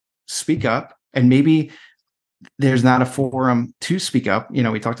to speak up. And maybe there's not a forum to speak up.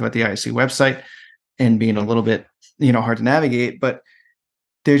 We talked about the ISC website and being a little bit, hard to navigate, but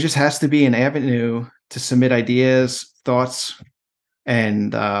there just has to be an avenue to submit ideas, thoughts,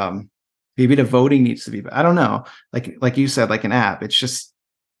 and maybe the voting needs to be, I don't know, like you said, like an app. It's just,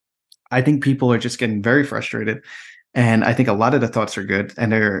 I think people are just getting very frustrated, and I think a lot of the thoughts are good,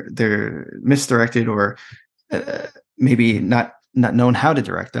 and they're misdirected, or maybe not known how to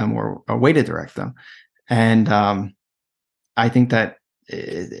direct them, or a way to direct them. And I think that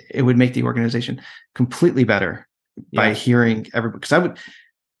it would make the organization completely better by hearing everybody. Because I would,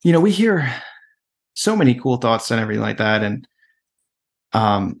 we hear so many cool thoughts and everything like that, and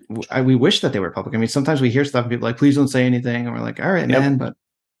we wish that they were public. I mean, sometimes we hear stuff and people are like, please don't say anything, and we're like, all right, man, but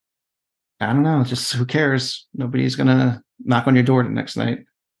I don't know, just who cares? Nobody's gonna knock on your door the next night.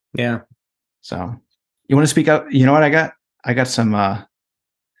 Yeah. So you want to speak out? You know what I got? I got some gossip.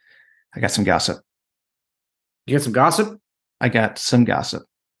 You got some gossip? I got some gossip.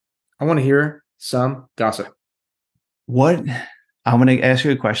 I want to hear some gossip. I'm going to ask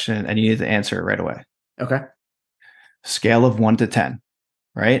you a question, and you need to answer it right away. Okay. Scale of 1 to 10,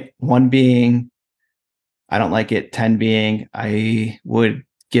 right? 1 being, I don't like it. 10 being, I would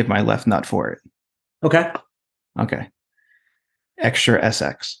give my left nut for it. Okay. Extra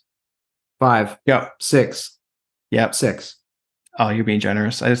SX. 5. Yep. 6. Yep. 6. Oh, you're being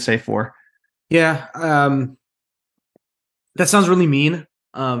generous. I'd say 4. Yeah. That sounds really mean.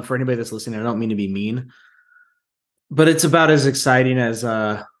 For anybody that's listening, I don't mean to be mean, but it's about as exciting as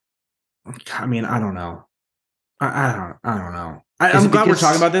I mean, I don't know. I don't know. I'm glad we're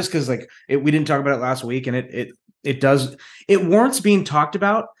talking about this, because we didn't talk about it last week, and it warrants being talked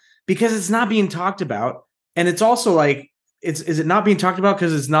about, because it's not being talked about, and it's also like, is it not being talked about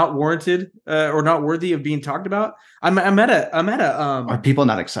because it's not warranted or not worthy of being talked about? I'm at a Are people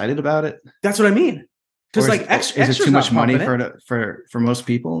not excited about it? That's what I mean. Because is it too much money for most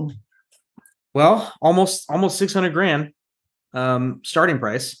people? Well, almost $600,000 starting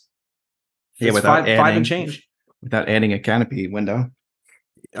price. Yeah, without 5 and change. without adding a canopy window.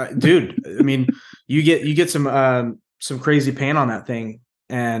 Dude, I mean, you get some crazy paint on that thing,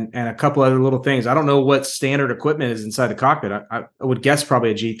 and a couple other little things. I don't know what standard equipment is inside the cockpit. I would guess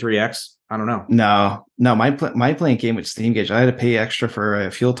probably a G3X. I don't know. No, my plane came with steam gauge. I had to pay extra for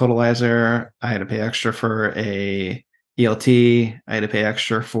a fuel totalizer. I had to pay extra for a ELT. I had to pay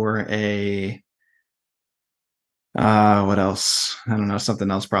extra for a what else? I don't know,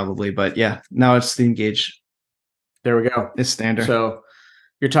 something else probably. But yeah, now it's steam gauge. There we go. It's standard. So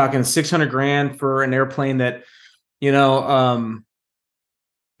you're talking 600 grand for an airplane that, you know,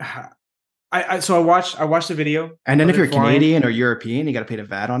 so I watched the video. And then if you're Canadian or European, you got to pay the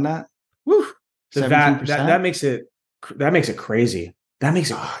VAT on that. Woo. The 17%? VAT that makes it crazy. That makes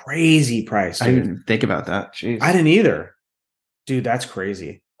it crazy price. Dude. I didn't even think about that. Jeez. I didn't either. Dude, that's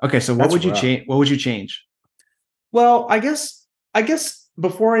crazy. Okay, so what would you change? What would you change? Well, I guess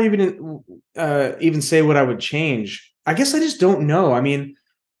before I even say what I would change, I guess I just don't know. I mean,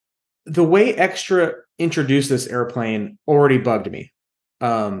 the way Extra introduced this airplane already bugged me.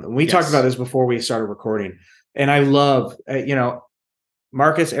 We talked about this before we started recording, and I love,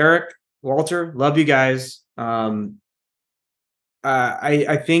 Marcus, Eric, Walter, love you guys. I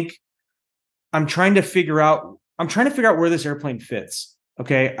think I'm trying to figure out where this airplane fits.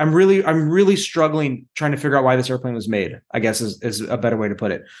 Okay. I'm really struggling trying to figure out why this airplane was made, I guess is a better way to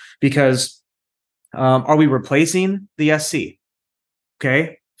put it, because, are we replacing the SC?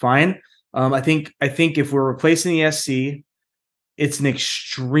 Okay, fine. I think if we're replacing the SC, it's an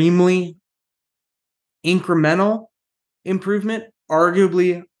extremely incremental improvement,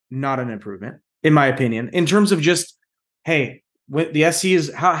 arguably not an improvement, in my opinion, in terms of just, hey, when the SC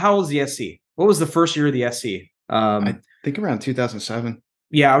is how old is the SC? What was the first year of the SC? I think around 2007.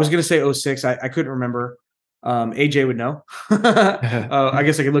 Yeah, I was going to say 06. I couldn't remember. AJ would know. I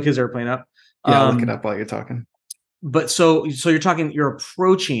guess I could look his airplane up. Yeah, look it up while you're talking. But so you're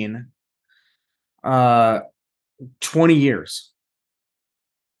approaching 20 years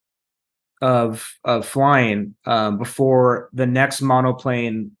of flying before the next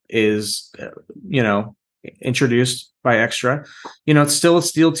monoplane is introduced by Extra. It's still a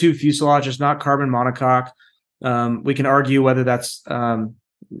steel tube fuselage. It's not carbon monocoque. We can argue whether that's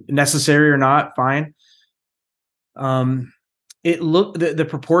necessary or not. Fine. The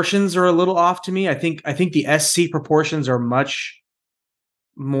proportions are a little off to me. I think the SC proportions are much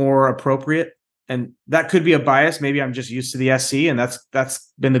more appropriate, and that could be a bias. Maybe I'm just used to the SC, and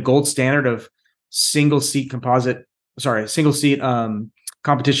that's been the gold standard of single seat competition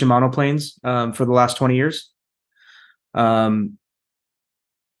monoplanes for the last 20 years. I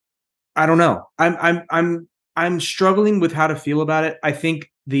don't know. I'm struggling with how to feel about it. I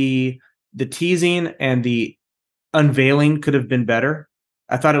think the teasing and the unveiling could have been better.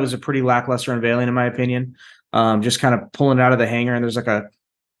 I thought it was a pretty lackluster unveiling, in my opinion. Just kind of pulling it out of the hangar, and there's like a,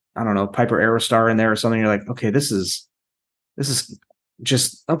 I don't know, Piper Aerostar in there or something. You're like, okay, this is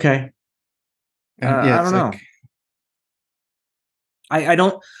just okay. I don't know.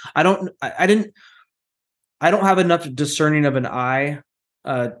 I don't have enough discerning of an eye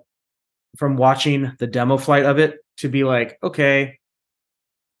from watching the demo flight of it to be like, okay,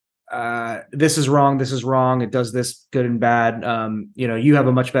 this is wrong. It does this good and bad. You have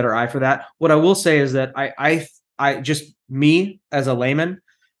a much better eye for that. What I will say is that I just, me as a layman,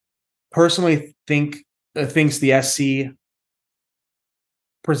 personally thinks the SC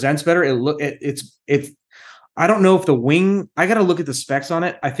presents better. It's I don't know if the wing, I got to look at the specs on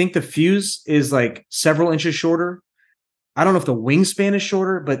it. I think the fuse is like several inches shorter. I don't know if the wingspan is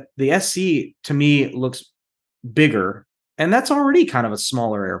shorter, but the SC to me looks bigger, and that's already kind of a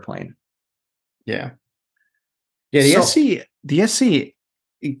smaller airplane. Yeah. Yeah. The SC,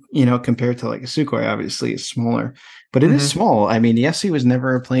 compared to like a Sukhoi, obviously is smaller, but it is small. I mean, the SC was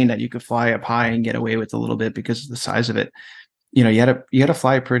never a plane that you could fly up high and get away with a little bit because of the size of it. You had to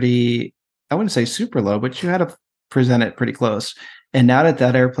fly pretty, I wouldn't say super low, but you had to present it pretty close. And now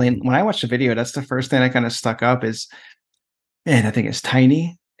that airplane, when I watched the video, that's the first thing that kind of stuck up is, man, I think it's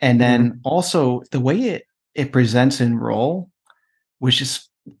tiny. And then also the way it presents in roll, which is,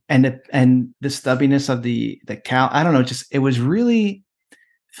 and the stubbiness of the cow, I don't know, just, it was really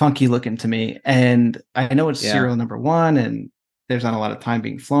funky looking to me. And I know it's serial number 1 and there's not a lot of time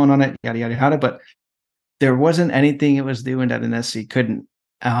being flown on it, yada, yada, yada, but there wasn't anything it was doing that an SC couldn't.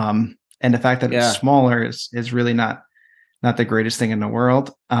 And the fact that it's smaller is really not the greatest thing in the world.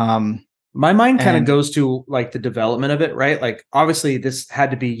 My mind kind of goes to like the development of it, right? Like obviously this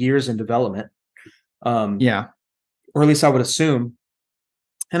had to be years in development. Or at least I would assume.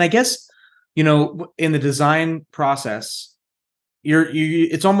 And I guess, in the design process,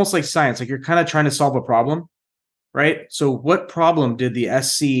 it's almost like science. Like you're kind of trying to solve a problem. right? So what problem did the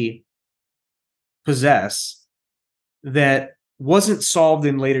SC possess that wasn't solved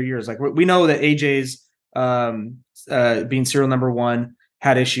in later years? Like we know that AJ's being serial number 1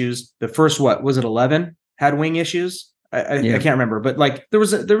 had issues. The first, what was it, 11 had wing issues. I can't remember, but like there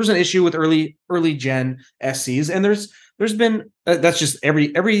was an issue with early gen SCs, and there's been that's just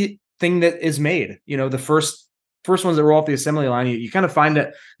everything that is made. You know, the first ones that roll off the assembly line, you kind of find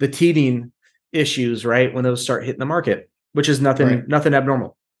that the teething issues, right, when those start hitting the market, which is nothing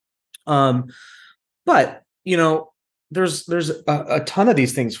abnormal. But you know, there's a ton of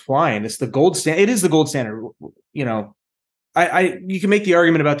these things flying. It's the gold standard. It is the gold standard. You know, you can make the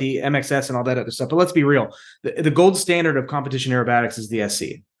argument about the MXS and all that other stuff, but let's be real. The gold standard of competition aerobatics is the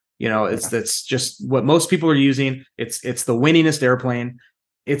SC. You know, that's just what most people are using. It's the winningest airplane.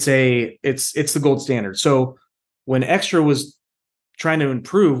 It's the gold standard. So when Extra was trying to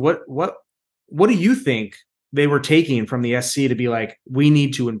improve, what do you think they were taking from the SC to be like, we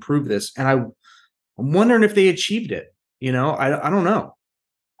need to improve this? And I'm wondering if they achieved it. You know, I don't know.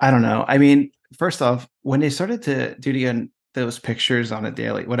 I don't know. I mean, first off, when they started to do those pictures on a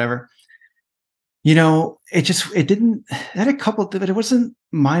daily, whatever, you know, it had a couple, but it wasn't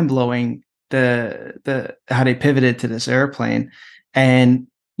mind blowing the how they pivoted to this airplane. And,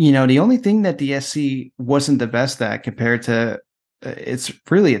 you know, the only thing that the SC wasn't the best at compared to its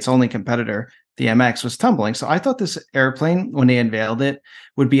only competitor, the MX, was tumbling. So I thought this airplane, when they unveiled it,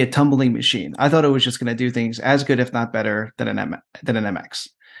 would be a tumbling machine. I thought it was just going to do things as good, if not better, than an MX.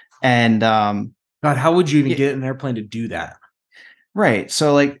 And God, how would you even get an airplane to do that? Right.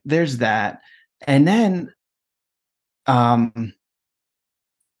 So like there's that. And then what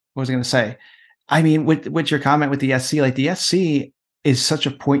was I going to say? I mean, with your comment with the SC, like the SC is such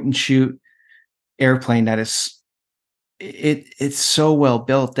a point and shoot airplane that it's so well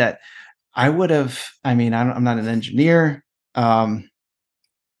built that I would have, I mean, I'm not an engineer. So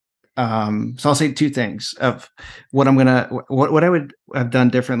I'll say two things of what I would have done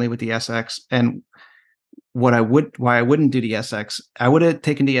differently with the SX, and why I wouldn't do the SX. I would have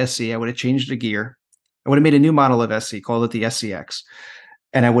taken the SC. I would have changed the gear. I would have made a new model of SC, called it the SCX.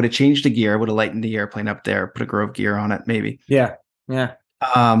 And I would have changed the gear. I would have lightened the airplane up there, put a Grove gear on it, maybe. Yeah.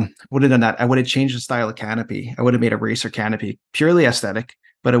 Would have done that. I would have changed the style of canopy. I would have made a racer canopy, purely aesthetic,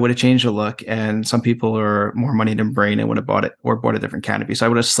 but it would have changed the look. And some people are more money than brain and would have bought it or bought a different canopy. So I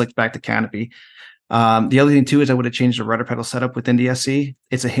would have slicked back the canopy. The other thing too is I would have changed the rudder pedal setup within the SC.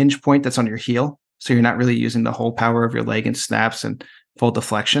 It's a hinge point that's on your heel, so you're not really using the whole power of your leg and snaps and full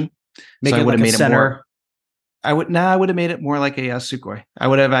deflection. Make so it I would like have made center. it more. I would have made it more like a Sukhoi. I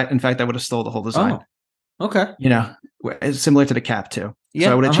would have, in fact, I would have stole the whole design. Oh, okay. You know, it's similar to the cap too. Yeah,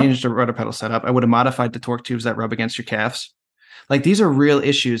 so I would have changed the rudder pedal setup. I would have modified the torque tubes that rub against your calves. Like these are real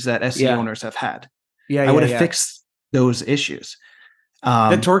issues that SC owners have had. I would have fixed those issues.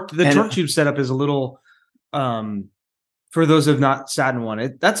 The torque tube setup is a little, for those who have not sat in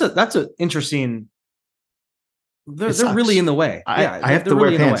one, that's a interesting. They're really in the way. I have to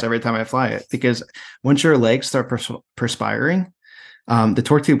wear pants every time I fly it, because once your legs start perspiring, the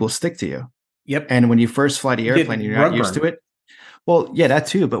torque tube will stick to you. Yep. And when you first fly the airplane, you're not used to it. Well, yeah, that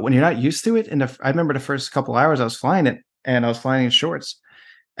too. But when you're not used to it, and I remember the first couple hours I was flying it, and I was flying in shorts,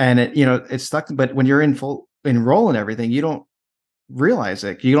 and it's stuck. But when you're in roll and everything, you don't realize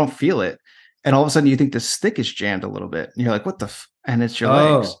it. You don't feel it, and all of a sudden you think the stick is jammed a little bit, and you're like, "What the?" And it's your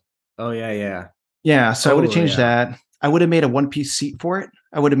legs. Oh yeah. Yeah, so I would have changed that. I would have made a one-piece seat for it.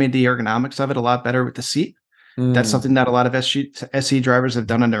 I would have made the ergonomics of it a lot better with the seat. That's something that a lot of SC drivers have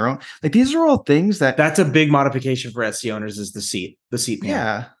done on their own. Like these are all things that's a big modification for SC owners, is the seat panel.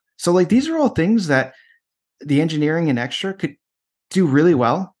 Yeah. So like these are all things that the engineering and Extra could do really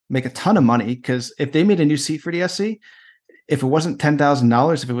well, make a ton of money, because if they made a new seat for the SC, if it wasn't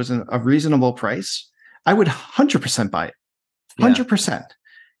 $10,000, if it was a reasonable price, I would 100% buy it. 100%.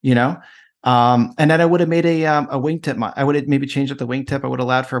 You know? And then I would have made a wingtip. I would have maybe changed up the wingtip. I would have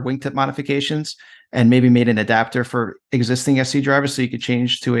allowed for wingtip modifications and maybe made an adapter for existing SC drivers, so you could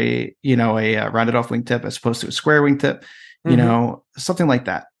change to a rounded off wingtip as opposed to a square wingtip, something like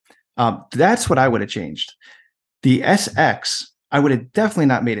that. That's what I would have changed. The SX, I would have definitely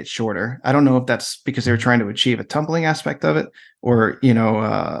not made it shorter. I don't know if that's because they were trying to achieve a tumbling aspect of it, or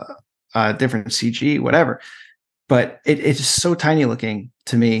a different CG, whatever. But it's just so tiny looking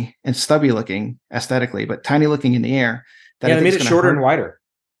to me, and stubby looking aesthetically, but tiny looking in the air. That it made it shorter and wider.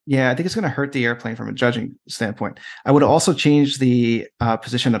 Yeah, I think it's going to hurt the airplane from a judging standpoint. I would have also changed the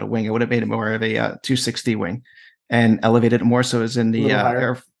position of the wing. I would have made it more of a 260 wing and elevated it more so as in the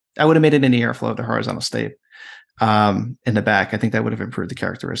air. I would have made it in the airflow of the horizontal stabe in the back. I think that would have improved the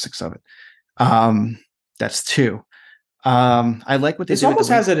characteristics of it. That's 2. I like what they This did with almost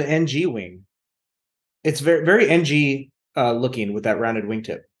the has an NG wing. It's very very NG looking with that rounded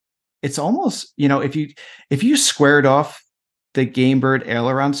wingtip. It's almost, if you squared off the Gamebird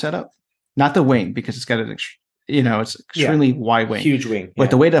aileron setup, not the wing because it's got it's extremely wide wing, Huge wing. but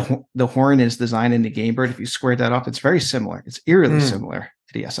the way the horn is designed in the Gamebird, if you squared that off, it's very similar. It's eerily similar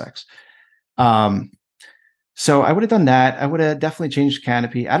to the SX. So I would have done that. I would have definitely changed the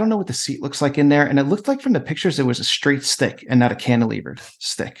canopy. I don't know what the seat looks like in there, and it looked like from the pictures it was a straight stick and not a cantilevered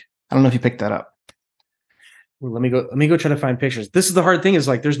stick. I don't know if you picked that up. Well, let me go try to find pictures. This is the hard thing, is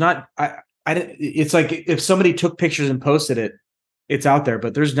like there's not it's like if somebody took pictures and posted it, it's out there,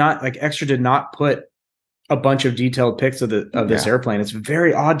 but there's not, like, Extra did not put a bunch of detailed pics of this airplane. It's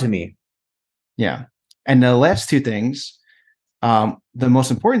very odd to me. Yeah. And the last 2 things, the most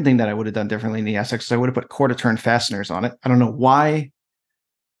important thing that I would have done differently in the SX is I would have put quarter turn fasteners on it. I don't know why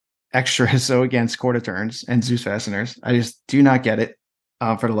Extra is so against quarter turns and Zeus fasteners. I just do not get it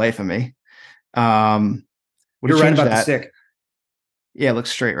for the life of me. You're right about the stick. Yeah, it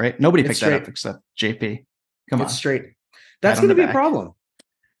looks straight, right? Nobody picked that up except JP. Come on. It's straight. That's going to be a problem.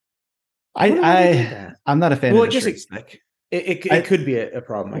 I'm not a fan of the straight stick. It could be a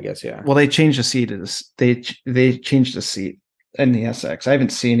problem, I guess, yeah. Well, they changed the seat. They changed the seat in the SX. I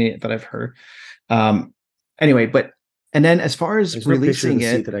haven't seen it, but I've heard. Anyway, and then as far as releasing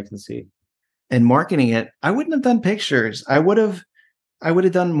it that I can see and marketing it, I wouldn't have done pictures. I would have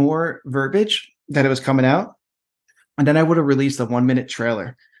done more verbiage that it was coming out. And then I would have released a 1-minute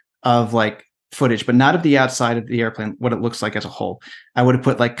trailer of like footage, but not of the outside of the airplane, what it looks like as a whole. I would have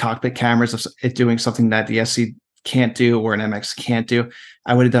put like cockpit cameras of it doing something that the SC can't do or an MX can't do.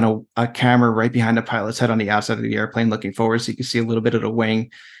 I would have done a camera right behind the pilot's head on the outside of the airplane looking forward so you can see a little bit of the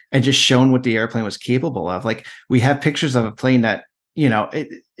wing and just shown what the airplane was capable of. Like, we have pictures of a plane that,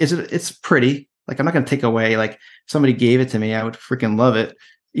 it's pretty. Like, I'm not going to take away, like, somebody gave it to me, I would freaking love it.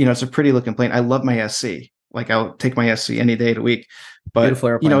 It's a pretty looking plane. I love my SC. Like, I'll take my SC any day of the week. But,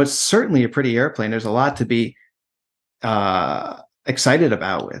 it's certainly a pretty airplane. There's a lot to be excited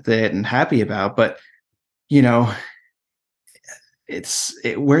about with it and happy about. But,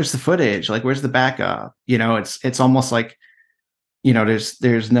 where's the footage? Like, where's the backup? It's almost like,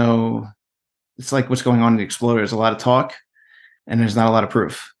 there's no, it's like what's going on in the Explorer. There's a lot of talk and there's not a lot of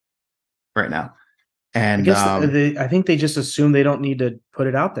proof right now. And I think they just assume they don't need to put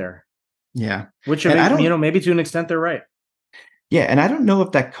it out there. Yeah. Which, maybe to an extent they're right. Yeah. And I don't know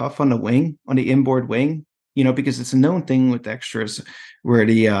if that cuff on the wing, on the inboard wing, because it's a known thing with Extras where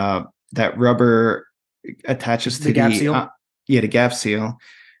that rubber attaches to the gap seal. The gap seal,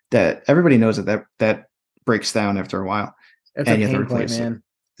 that everybody knows that breaks down after a while. That's and a pain point, man.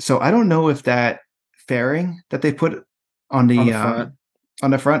 So I don't know if that fairing that they put on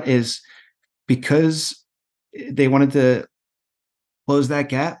the front is because they wanted to close that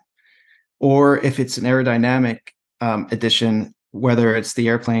gap, or if it's an aerodynamic addition, whether it's the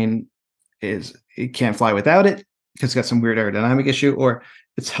airplane it can't fly without it because it's got some weird aerodynamic issue, or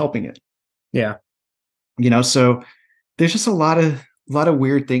it's helping it. Yeah. So there's just a lot of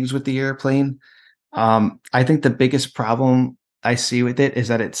weird things with the airplane. I think the biggest problem I see with it is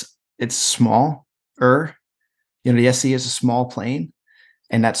that it's smaller. The SC is a small plane,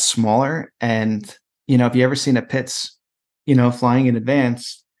 and that's smaller. And if you ever seen a Pitts, flying in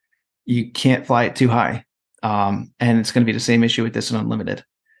advance, you can't fly it too high. And it's going to be the same issue with this and Unlimited.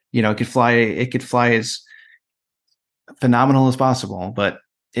 It could fly as phenomenal as possible, but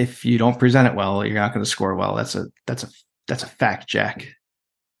if you don't present it well, you're not going to score well. That's a fact, Jack.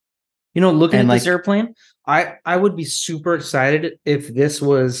 Looking at this airplane, I would be super excited if this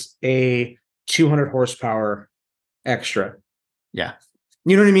was a 200 horsepower Extra. Yeah.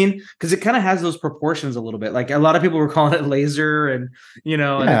 You know what I mean? Because it kind of has those proportions a little bit. Like, a lot of people were calling it laser, and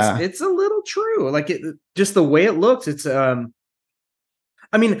and it's a little true. Like, just the way it looks. It's at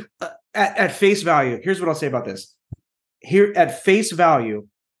face value. Here's what I'll say about this. Here at face value,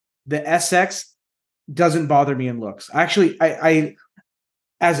 the SX doesn't bother me in looks. Actually, I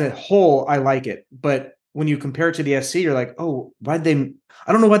as a whole, I like it. But when you compare it to the SC, you're like, oh, I don't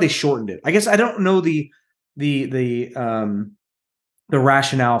know why they shortened it. I guess I don't know the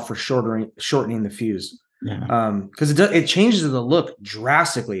rationale for shortening the fuse. Yeah. Because it changes the look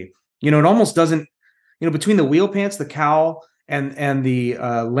drastically. It almost doesn't, between the wheel pants, the cowl, and the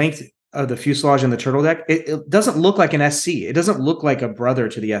length of the fuselage and the turtle deck, it doesn't look like an SC. It doesn't look like a brother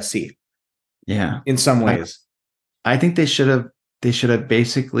to the SC. Yeah. In some ways. I think they should have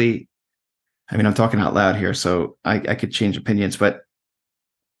basically, I'm talking out loud here, so I could change opinions, but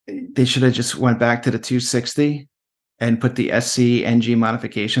they should have just went back to the 260 and put the SC NG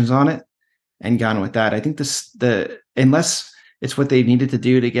modifications on it and gone with that. I think unless it's what they needed to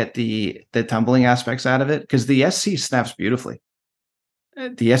do to get the tumbling aspects out of it, because the SC snaps beautifully.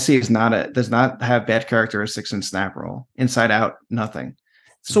 The SC does not have bad characteristics in snap roll, inside out, nothing.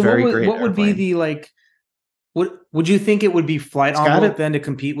 It's so very what would, great what would be airplane. the like? Would you think it would be flight It's gotta- envelope then to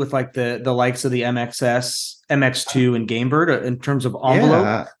compete with like the likes of the MXS, MX2, and Gamebird in terms of envelope?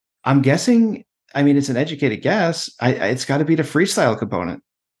 Yeah, I'm guessing. I mean, it's an educated guess. It's got to be the freestyle component.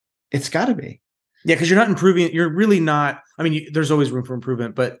 It's got to be. Yeah, because you're not improving. You're really not. I mean, there's always room for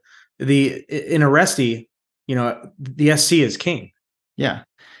improvement, but in a Resty, the SC is king. Yeah.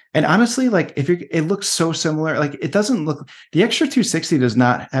 And honestly, like it looks so similar. Like it doesn't look, the Extra 260 does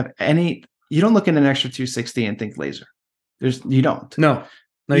not have any, you don't look at an Extra 260 and think laser. You don't. No,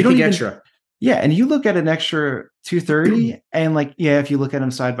 You you don't think even- extra. Yeah. And you look at an Extra 230 and like, yeah, if you look at them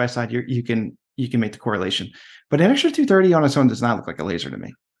side by side, you can make the correlation. But an Extra 230 on its own does not look like a laser to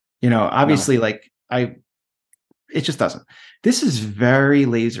me. Obviously, it just doesn't. This is very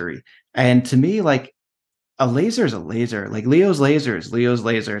lasery. And to me, like, a laser is a laser. Like Leo's laser is Leo's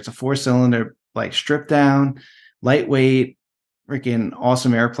laser. It's a 4-cylinder, like stripped down, lightweight, freaking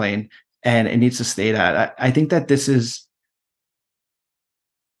awesome airplane, and it needs to stay that. I think that this is.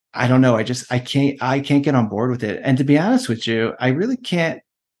 I don't know. I can't get on board with it. And to be honest with you, I really can't.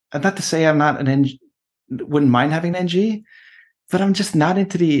 Not to say I'm not wouldn't mind having an NG, but I'm just not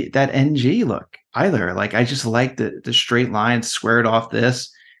into that NG look either. Like I just like the straight lines squared off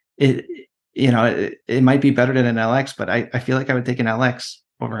this. It might be better than an LX, but I feel like I would take an LX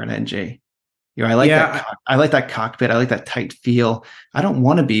over an NG. I like that. I like that cockpit. I like that tight feel. I don't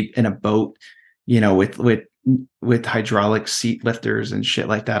want to be in a boat, with hydraulic seat lifters and shit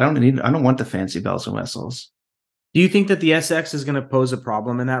like that. I don't want the fancy bells and whistles. Do you think that the SX is going to pose a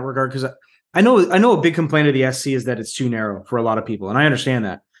problem in that regard? Because I know a big complaint of the SC is that it's too narrow for a lot of people, and I understand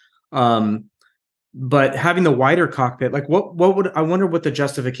that. But having the wider cockpit, like I wonder what the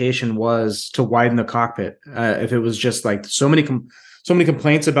justification was to widen the cockpit. If it was just like so many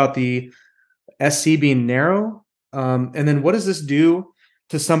complaints about the SC being narrow, and then what does this do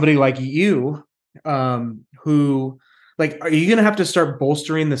to somebody like you, who, like, are you going to have to start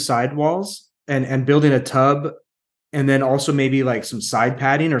bolstering the sidewalls and building a tub, and then also maybe like some side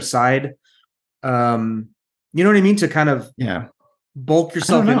padding or side, you know what I mean, to kind of bulk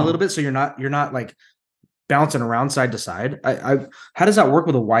yourself in a little bit so you're not like bouncing around side to side. How does that work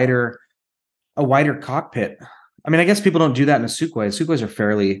with a wider cockpit? I mean, I guess people don't do that in a Sukhoi. Sukhois are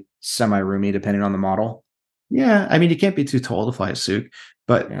fairly semi-roomy depending on the model. Yeah, I mean, you can't be too tall to fly a Sukh,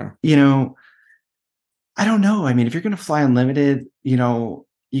 but I don't know. I mean, if you're going to fly unlimited, you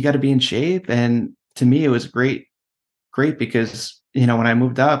got to be in shape. And to me, it was great because when I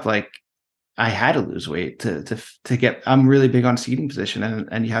moved up, like I had to lose weight to get. I'm really big on seating position,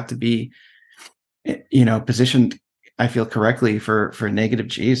 and you have to be, positioned, I feel, correctly for negative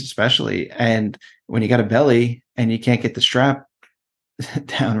G's, especially. And when you got a belly and you can't get the strap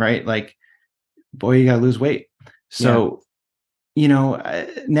down right, like, boy, you got to lose weight. So,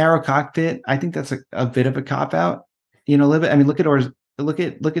 narrow cockpit, I think that's a bit of a cop out. A little bit. I mean, look at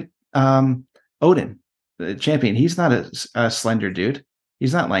Odin, the champion. He's not a slender dude.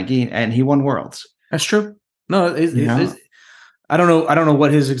 He's not lanky, and he won worlds. That's true. No, I don't know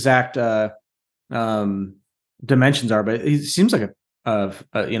what his exact dimensions are, but he seems like a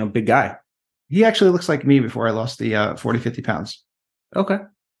big guy. He actually looks like me before I lost the 50 pounds. Okay.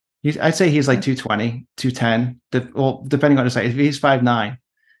 I'd say he's like 220, 210. Depending on his height. If he's 5'9",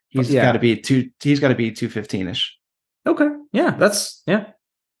 he's got to be 215-ish. Okay. Yeah, that's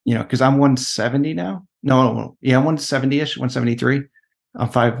because I'm 170 now. No, yeah, I'm 170-ish, 173. I'm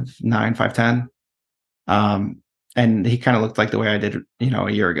 5'9", 5'10". And he kind of looked like the way I did,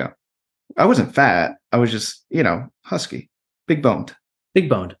 a year ago. I wasn't fat. I was just, husky, big boned.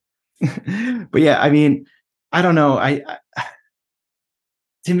 But yeah, I mean, I don't know.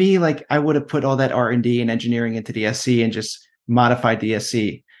 To me, like, I would have put all that R&D and engineering into the SC and just modified the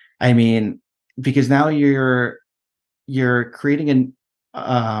SC. I mean, because now you're creating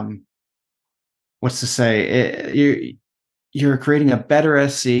you're creating a better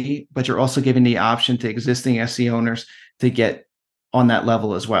SC, but you're also giving the option to existing SC owners to get on that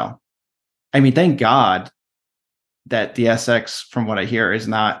level as well. I mean, thank God that the SX, from what I hear, is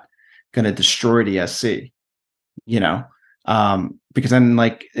not going to destroy the SC, because then,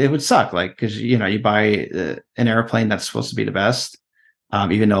 like, it would suck, like, because you buy an airplane that's supposed to be the best,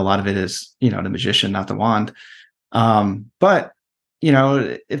 even though a lot of it is the magician, not the wand. But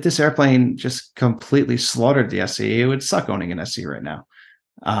if this airplane just completely slaughtered the SC, it would suck owning an SC right now.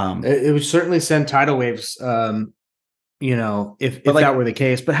 It would certainly send tidal waves if But, like, that were the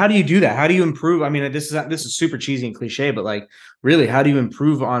case. But how do you do that? How do you improve? I mean, this is super cheesy and cliche, but like, really, how do you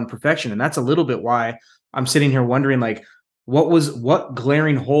improve on perfection? And that's a little bit why I'm sitting here wondering, like, what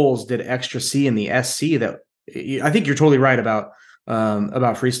glaring holes did Extra see in the SC that I think you're totally right about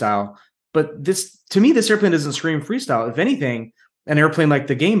freestyle. But to me, this airplane doesn't scream freestyle. If anything, an airplane like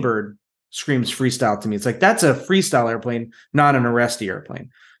the Game Bird screams freestyle to me. It's like, that's a freestyle airplane, not an arresty airplane,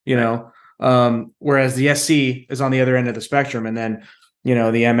 whereas the SC is on the other end of the spectrum. And then, the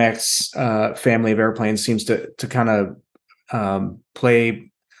MX family of airplanes seems to kind of play.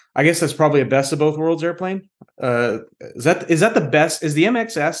 I guess that's probably a best of both worlds airplane. Is that the best? Is the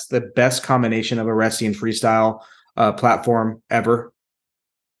MXS the best combination of arresty and freestyle platform ever?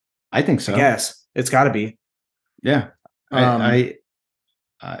 I think so. I guess it's got to be. Yeah.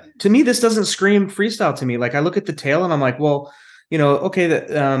 To me, this doesn't scream freestyle to me. Like, I look at the tail and I'm like, well, okay,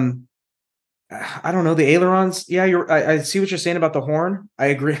 that I don't know, the ailerons. Yeah, I see what you're saying about the horn. I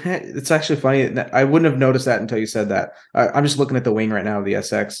agree. It's actually funny. I wouldn't have noticed that until you said that. I'm just looking at the wing right now of the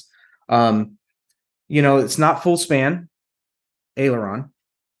SX. It's not full span aileron.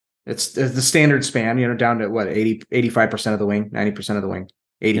 It's the standard span, down to what, 85% of the wing, 90% of the wing,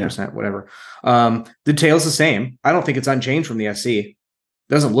 80%, whatever. The tail's the same. I don't think it's unchanged from the SC.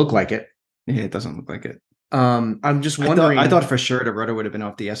 Doesn't look like it. Yeah, it doesn't look like it. I'm just wondering. I thought for sure the rotor would have been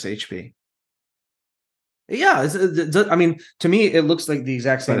off the SHP. Yeah, I mean, to me, it looks like the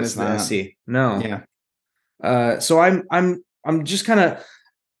exact same as the SC. No. Yeah. So I'm just kind of,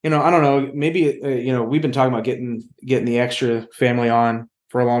 I don't know. Maybe we've been talking about getting the Extra family on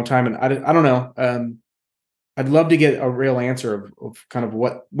for a long time, and I don't know. I'd love to get a real answer of kind of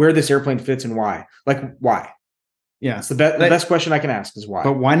where this airplane fits and why. Like, why? Yeah, it's the best question I can ask is why.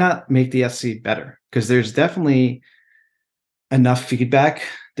 But why not make the SC better? Because there's definitely enough feedback.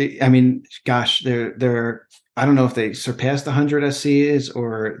 I mean, gosh, they're I don't know if they surpassed 100 SCs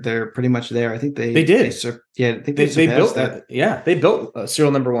or they're pretty much there. I think they did. I think they built that. Yeah, they built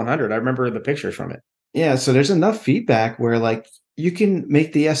serial number 100. I remember the pictures from it. Yeah, so there's enough feedback where, like, you can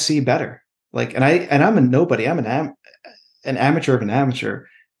make the SC better. Like, and I'm a nobody. I'm an amateur of an amateur,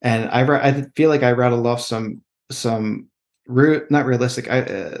 and I feel like I rattled off some not realistic,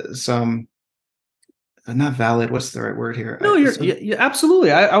 some not valid. What's the right word here? No, you're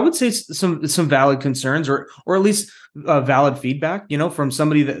absolutely. I would say some valid concerns, or at least valid feedback. From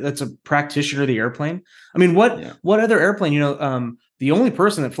somebody that's a practitioner of the airplane. I mean, what other airplane? The only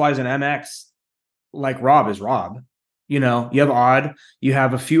person that flies an MX like Rob is Rob. You have Odd. You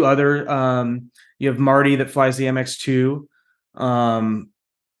have a few other. You have Marty that flies the MX2.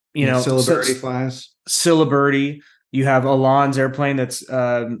 Syllabirdie flies. Syllabirdie. You have Alon's airplane that's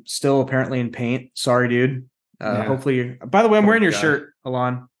still apparently in paint. Sorry, dude. Hopefully, by the way, I'm wearing your shirt,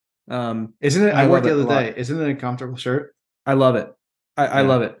 Alon. Isn't it? I worked the other day. Isn't it a comfortable shirt? I love it. I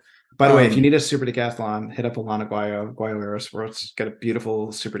love it. By the way, if you need a super decathlon, hit up Alon Aguayo Aerosports. Got a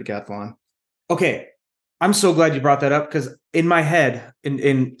beautiful super decathlon. Okay, I'm so glad you brought that up, because in my head,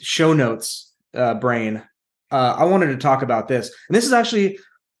 in show notes brain, I wanted to talk about this, and this is actually.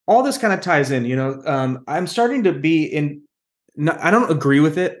 All this kind of ties in, I'm starting to be I don't agree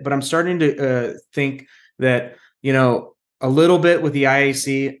with it, but I'm starting to think that, a little bit with the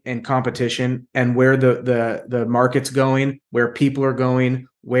IAC and competition and where the market's going, where people are going,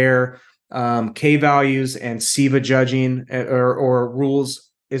 where K values and SEVA judging or rules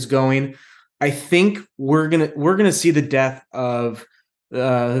is going. I think we're gonna see the death of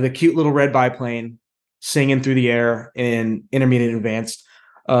the cute little red biplane singing through the air in intermediate and advanced.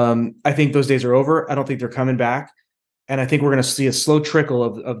 I think those days are over. I don't think they're coming back. And I think we're going to see a slow trickle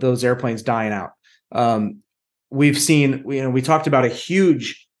of those airplanes dying out. We've seen, we talked about a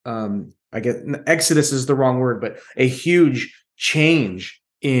huge, I guess exodus is the wrong word, but a huge change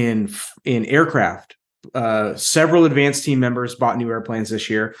in aircraft. Several advanced team members bought new airplanes this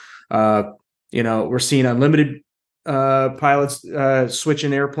year. We're seeing unlimited pilots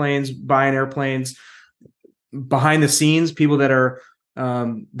switching airplanes, buying airplanes. Behind the scenes, people that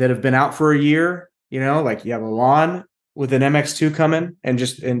have been out for a year, like you have Alon with an MX2 coming and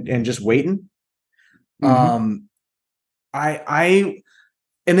just waiting. Mm-hmm. And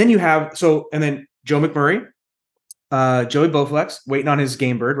then you have and then Joe McMurray, Joey Bowflex waiting on his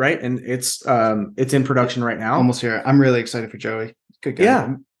Game Bird, right? And it's in production right now. Almost here. I'm really excited for Joey. Good guy.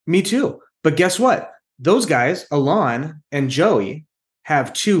 Yeah, me too. But guess what? Those guys, Alon and Joey,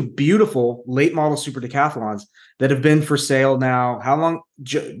 have two beautiful late model super decathlons that have been for sale now. How long?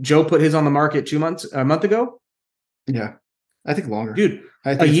 Joe put his on the market a month ago? Yeah. I think longer. Dude,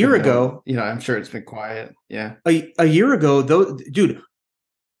 a year ago. I'm sure it's been quiet. Yeah. A year ago, though, dude,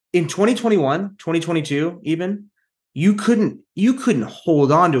 in 2021, 2022, even, you couldn't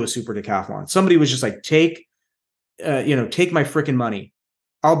hold on to a super decathlon. Somebody was just like, take my freaking money.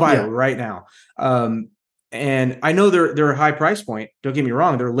 I'll buy it right now. And I know they're a high price point. Don't get me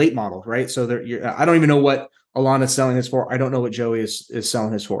wrong. They're late model, right? So I don't even know what Alana's selling this for. I don't know what Joey is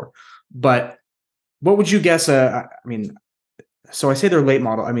selling this for, but what would you guess? I mean, so I say they're late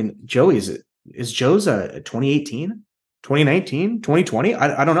model. I mean, Joe's a 2018, 2019, 2020.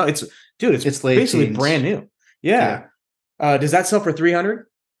 I don't know. It's late basically teens. brand new. Yeah. Does that sell for 300?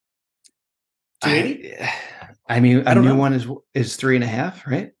 280? I mean, a don't new know. one is 3.5,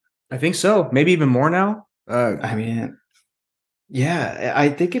 right? I think so. Maybe even more now. I mean, yeah, I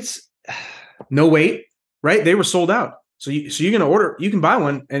think it's No wait, right? They were sold out. So you're gonna order, you can buy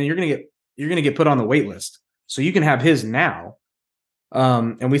one, and you're gonna get put on the wait list. So you can have his now.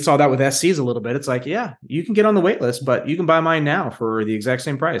 And we saw that with SCs a little bit. It's like, yeah, you can get on the wait list, but you can buy mine now for the exact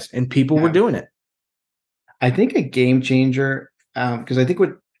same price. And people were doing it. I think a game changer, because I think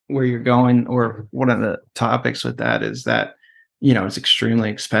where you're going, or one of the topics with that is that, it's extremely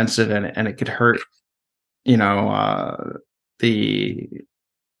expensive and it could hurt, the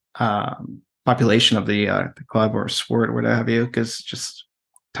population of the club or sport or what have you, because just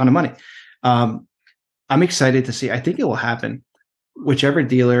a ton of money. I'm excited to see. I think it will happen. Whichever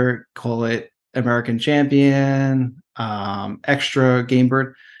dealer, call it American Champion, Extra,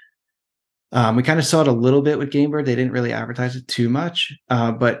 Gamebird. We kind of saw it a little bit with Gamebird. They didn't really advertise it too much,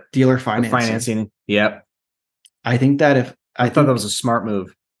 but dealer financing. Yep. I think that I thought that was a smart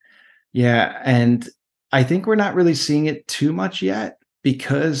move. Yeah, and I think we're not really seeing it too much yet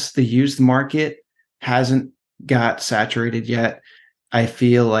because the used market hasn't got saturated yet. I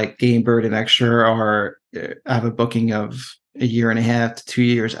feel like Gamebird and Extra have a booking of a year and a half to 2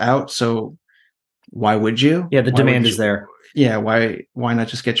 years out. So why would you? Yeah, the demand is there. Yeah, why not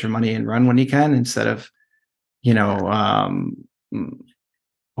just get your money and run when you can instead of,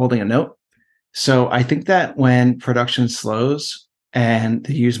 holding a note? So I think that when production slows and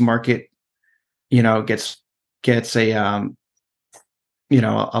the used market, gets a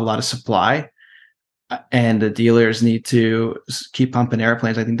lot of supply, and the dealers need to keep pumping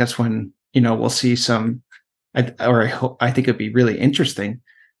airplanes, I think that's when we'll see some. I think it'd be really interesting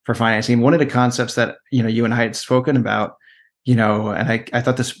for financing. One of the concepts that you and I had spoken about, and I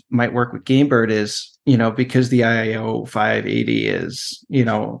thought this might work with Gamebird is, because the IAO 580 is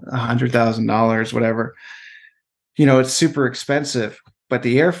 $100,000, whatever, it's super expensive, but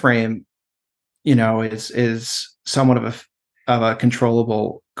the airframe, is somewhat of a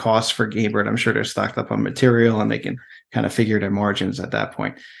controllable cost for Gamebird. I'm sure they're stocked up on material and they can kind of figure their margins at that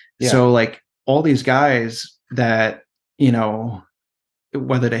point. Yeah. So like all these guys that,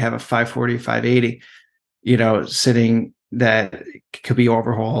 whether they have a 540, 580, sitting that could be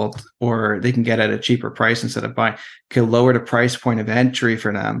overhauled, or they can get at a cheaper price instead of buying, could lower the price point of entry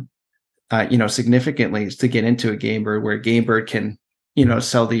for them, significantly to get into a Gamebird, where Gamebird can,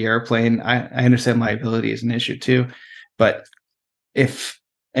 sell the airplane. I understand liability is an issue too, but if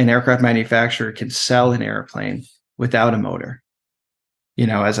an aircraft manufacturer can sell an airplane without a motor,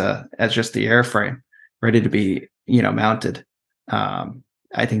 as just the airframe ready to be, mounted,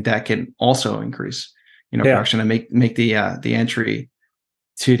 I think that can also increase, production and make the entry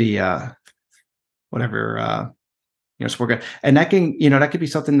to the whatever sport gun. And that can, that could be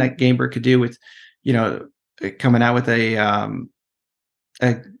something that Gamebird could do with, coming out with a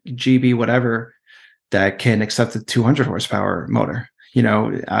GB whatever that can accept a 200 horsepower motor.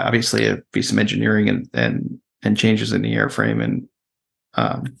 Obviously it'd be some engineering and changes in the airframe and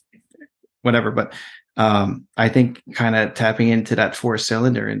whatever, but I think kind of tapping into that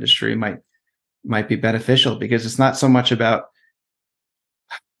 4-cylinder industry might be beneficial, because it's not so much about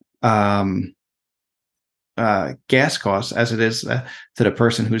gas costs as it is to the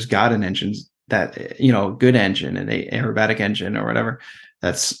person who's got an engine that, good engine, and a aerobatic engine or whatever,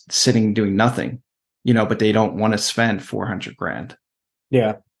 that's sitting doing nothing, but they don't want to spend $400,000.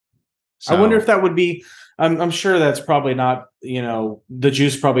 Yeah. So, I wonder if that would be, I'm sure that's probably not, the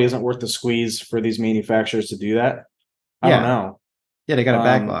juice probably isn't worth the squeeze for these manufacturers to do that. I don't know. Yeah, they got a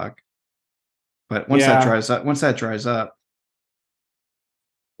backlog. But once that dries up.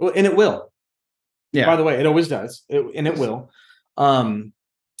 Well, and it will. Yeah. By the way, it always does. It will.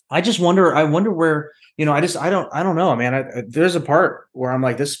 I just wonder, where, I don't know, man. There's a part where I'm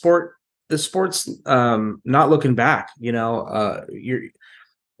like, this sport's not looking back,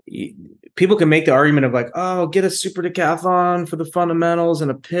 people can make the argument of like, oh, get a super decathlon for the fundamentals and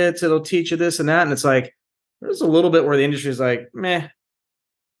a pits, it'll teach you this and that. And it's like, there's a little bit where the industry is like, meh,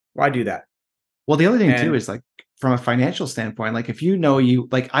 why do that? Well, the other thing too is like, from a financial standpoint, like if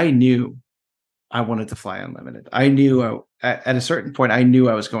like I knew I wanted to fly unlimited. I knew at a certain point, I knew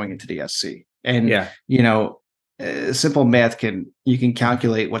I was going into the SC. And, simple math you can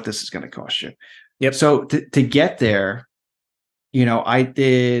calculate what this is going to cost you. Yep. So to get there,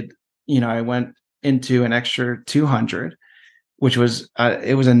 I went into an extra 200, which was,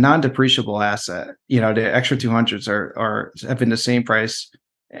 it was a non-depreciable asset. The extra 200s have been the same price.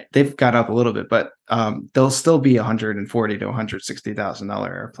 They've got up a little bit, but they'll still be $140,000 to $160,000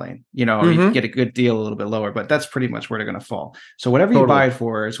 airplane. You can get a good deal a little bit lower, but that's pretty much where they're going to fall. So whatever you buy it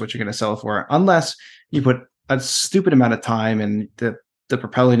for is what you're going to sell it for, unless you put a stupid amount of time and the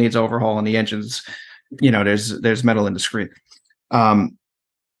propeller needs overhaul and the engines, there's metal in the screen.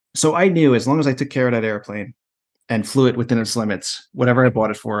 So I knew as long as I took care of that airplane and flew it within its limits, whatever I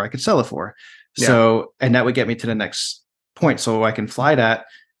bought it for, I could sell it for. Yeah. So, and that would get me to the next point. So I can fly that,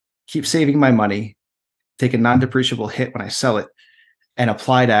 keep saving my money, take a non-depreciable hit when I sell it, and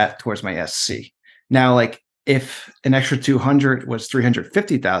apply that towards my SC. Now, like if an extra 200 was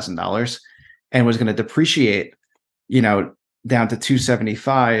 $350,000 and was going to depreciate, down to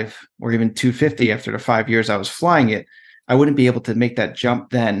 275 or even 250 after the 5 years I was flying it, I wouldn't be able to make that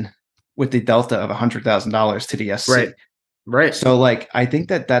jump then with the delta of $100,000 to the SC. Right. So like, I think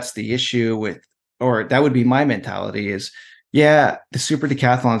that's the issue or that would be my mentality is, the Super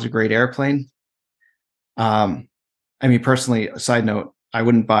Decathlon is a great airplane. Personally, a side note, I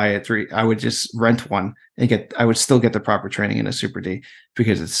wouldn't buy I would just rent one and I would still get the proper training in a Super D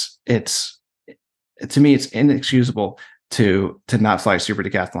because to me, it's inexcusable to not fly a Super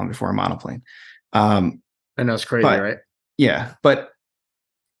Decathlon before a monoplane. I know it's crazy, right? Yeah. But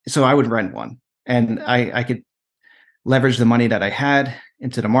so I would rent one and I could leverage the money that I had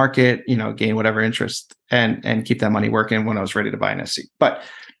into the market, gain whatever interest and keep that money working when I was ready to buy an SC. But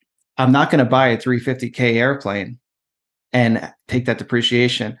I'm not going to buy a $350K airplane and take that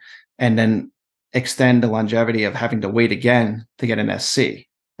depreciation and then extend the longevity of having to wait again to get an SC.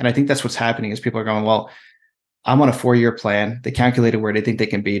 And I think that's what's happening is people are going, well, I'm on a 4-year plan. They calculated where they think they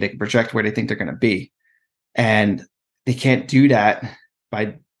can be. They can project where they think they're going to be. And they can't do that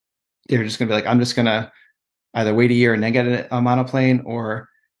they're just going to be like, I'm just going to either wait a year and then get a monoplane, or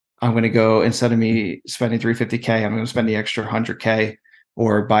I'm going to go, instead of me spending $350K, I'm going to spend the extra $100K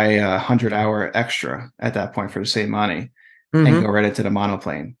or buy a 100-hour extra at that point for the same money and go right into the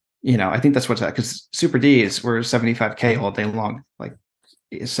monoplane. I think that's what's that, because Super Ds were $75K all day long, like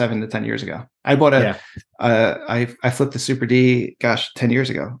 7 to 10 years ago. I bought I flipped the Super D, 10 years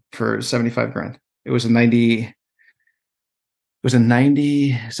ago for $75,000. It was a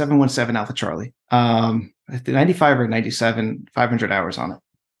 717 Alpha Charlie. 95 or 97, 500 hours on it.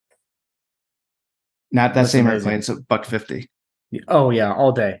 Not that same airplane, it's $150. Oh yeah,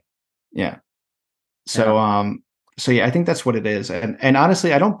 all day. Yeah. So I think that's what it is. And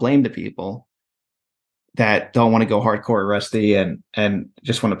honestly, I don't blame the people that don't want to go hardcore rusty and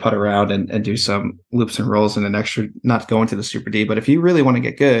just want to putt around and do some loops and rolls and an extra, not go into the Super D. But if you really want to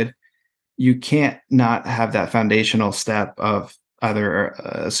get good, you can't not have that foundational step of either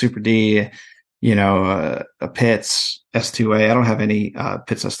a Super D, a Pitts S2A. I don't have any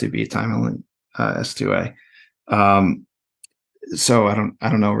Pitts S2B time, only S2A. So I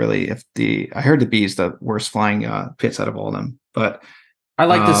don't know really if I heard the B is the worst flying Pitts out of all of them, but I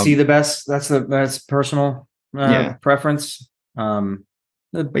like to see the best. That's personal preference.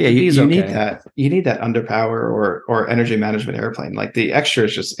 But yeah, you need that. You need that underpower or energy management airplane. Like the extra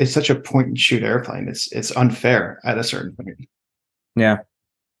is it's such a point and shoot airplane. It's unfair at a certain point. Yeah,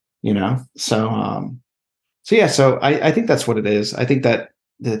 So I think that's what it is. I think that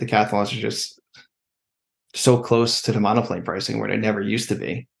the decathlons are just so close to the monoplane pricing where they never used to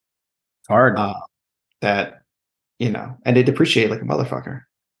be. Hard. That and they depreciate like a motherfucker.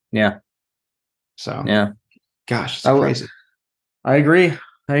 Yeah. So yeah, gosh, it's crazy. I agree.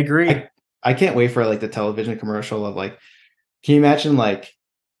 I can't wait for like the television commercial of like, can you imagine like,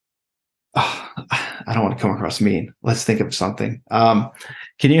 I don't want to come across mean. Let's think of something.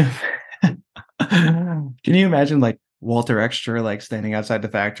 Can you imagine like Walter Extra like standing outside the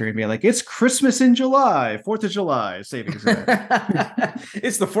factory and being like, it's Christmas in July, 4th of July savings event.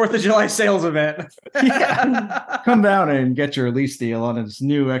 It's the 4th of July sales event. Yeah. Come down and get your lease deal on his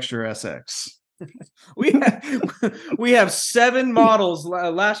new Extra SX. We have 7 models,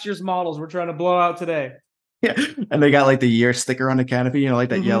 last year's models we're trying to blow out today. Yeah. And they got like the year sticker on the canopy, like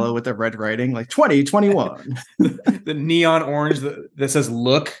that yellow with the red writing, like 2021. The neon orange that says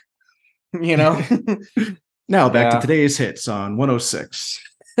look, Now back to today's hits on 106.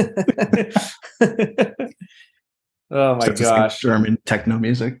 Oh my gosh. German techno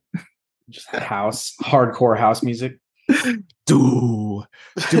music. Just hardcore house music. Du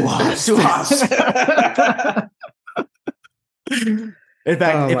hast. Du hast. In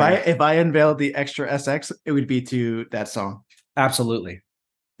fact, Oh, my. if I unveiled the extra SX, it would be to that song. Absolutely.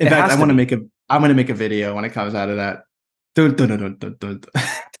 In It fact, has I to want to be. make a I'm gonna make a video when it comes out of that. Dun, dun, dun, dun, dun, dun.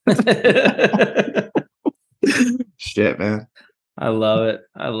 Shit, man. I love it.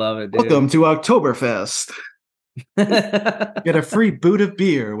 I love it, dude. Welcome to Oktoberfest. Get a free boot of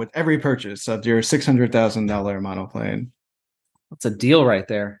beer with every purchase of your $600,000 monoplane. That's a deal right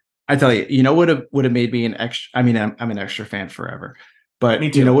there. I tell you, you know what would have made me an extra. I mean, I'm an extra fan forever, but Me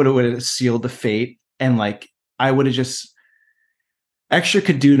too. you know what would have sealed the fate, and like I would have just extra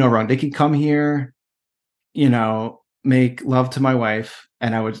could do no wrong. They can come here, you know, make love to my wife,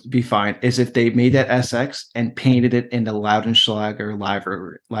 and I would be fine. Is if they made that SX and painted it in the Laudenschlager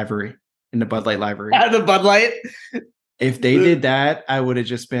livery in the Bud Light livery. Out of the Bud Light. If they did that, I would have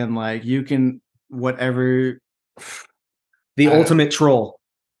just been like, you can whatever. The ultimate troll.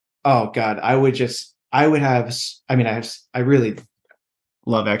 Oh God, I would have. I mean, I really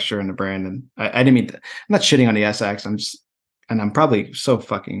love Extra in the brand, and I didn't mean to, I'm not shitting on the SX. I'm probably so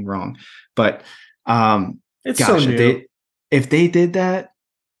fucking wrong, but It's gosh, so new. if they did that,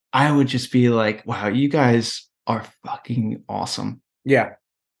 I would just be like, wow, you guys are fucking awesome. Yeah.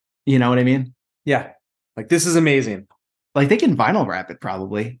 You know what I mean? Yeah. Like, this is amazing. Like, they can vinyl wrap it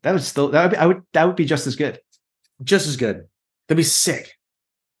probably. That would be just as good. Just as good. That'd be sick.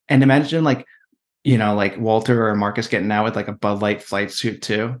 And imagine like, you know, like Walter or Marcus getting out with like a Bud Light flight suit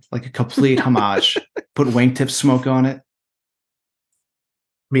too, like a complete homage. Put wingtip smoke on it.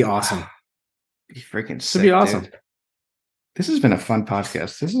 Be awesome. Be freaking sick. It'd be awesome. Dude. This has been a fun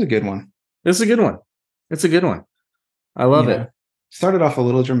podcast. This is a good one. This is a good one. It's a good one. I love it. Started off a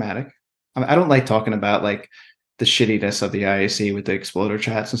little dramatic. I don't like talking about like the shittiness of the IAC with the exploder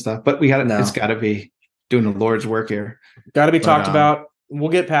chats and stuff, but it's got to be doing the Lord's work here. Got to be talked about. We'll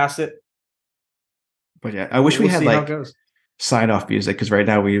get past it. But yeah, I wish we had like goes. sign off music, because right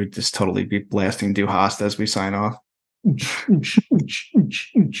now we would just totally be blasting Du Hast as we sign off. I'm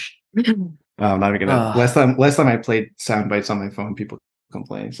not even gonna. Last time I played sound bites on my phone, people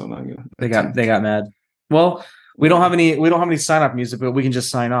complained, so I'm not gonna. They got mad. Well, we don't have any sign off music, but we can just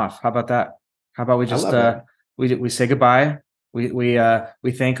sign off. How about that? How about we just we say goodbye.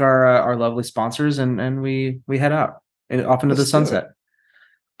 We thank our lovely sponsors and we head out and off into the sunset.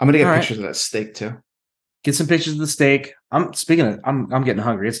 I'm gonna get pictures of that steak too. Get some pictures of the steak. I'm getting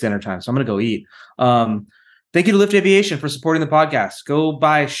hungry. It's dinner time, so I'm gonna go eat. Thank you to Lift Aviation for supporting the podcast. Go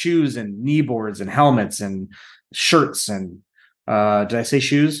buy shoes and knee boards and helmets and shirts and did I say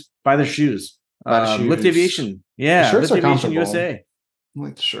shoes? Buy their shoes. Lift Aviation. Yeah, the shirts Lift are Aviation USA. I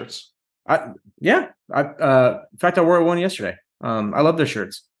like the shirts. In fact, I wore one yesterday. I love their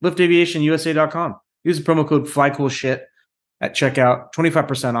shirts. LiftAviationUSA.com. Use the promo code FlyCoolShit at checkout.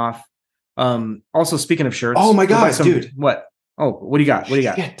 25% off. Also, speaking of shirts. Oh my God, dude. What? Oh, what do you got? What do you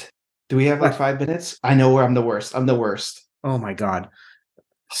got? Shit. Do we have like 5 minutes? I know where I'm the worst. I'm the worst. Oh my God.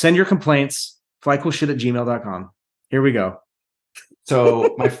 Send your complaints. FlyCoolShit@gmail.com. Here we go.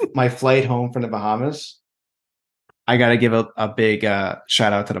 So my flight home from the Bahamas, I got to give a big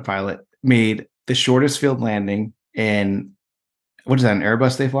shout out to the pilot. Made the shortest field landing in, what is that, an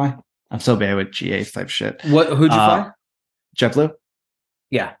Airbus they fly? I'm so bad with GA type shit. Who'd you fly? JetBlue?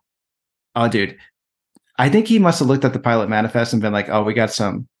 Yeah. Oh, dude. I think he must have looked at the pilot manifest and been like, oh, we got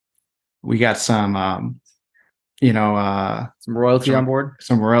some, some royalty on board.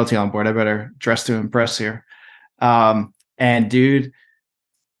 Some royalty on board. I better dress to impress here. And dude,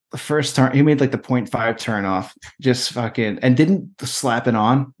 the first turn, he made like the 0.5 turn off, just fucking, and didn't slap it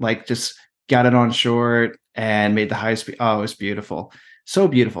on, like just got it on short and made the high speed. Oh, it was beautiful. So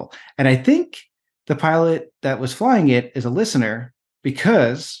beautiful. And I think the pilot that was flying it is a listener,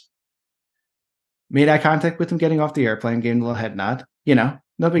 because made eye contact with him getting off the airplane, gave him a little head nod,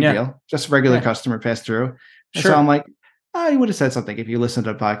 no big deal. Just a regular customer passed through. And so I'm like, he would have said something if you listened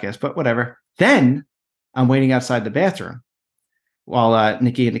to the podcast, but whatever. Then I'm waiting outside the bathroom while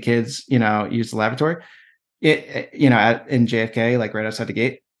Nikki and the kids, use the lavatory, in JFK, like right outside the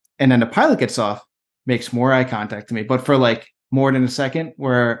gate. And then the pilot gets off, makes more eye contact to me, but for like more than a second,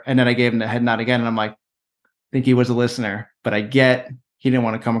 and then I gave him the head nod again. And I'm like, I think he was a listener, but I get he didn't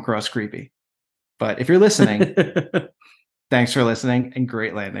want to come across creepy. But if you're listening, thanks for listening and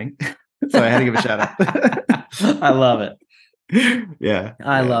great landing. So I had to give a shout out. I love it. Yeah.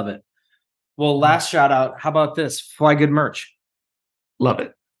 I love it. Well, last shout out. How about this? Fly Good merch. Love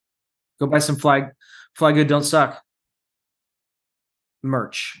it. Go buy some Fly Good, Don't Suck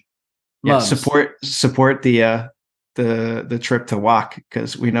merch. Yeah, support the trip to WAC,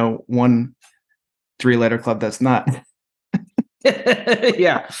 because we know one 3-letter club that's not.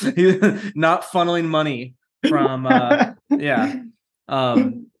 Yeah, not funneling money from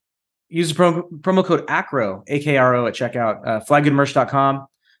use the promo code ACRO, AKRO at checkout, flygoodmerch.com.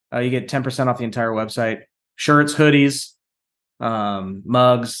 You get 10% off the entire website. Shirts, hoodies,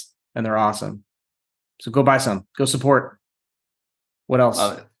 mugs, and they're awesome. So go buy some. Go support. What else?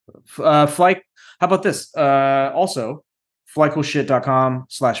 Fly. How about this? Also,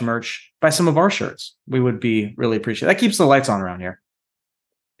 flycoolshit.com/merch. Buy some of our shirts. We would be really appreciative. That keeps the lights on around here.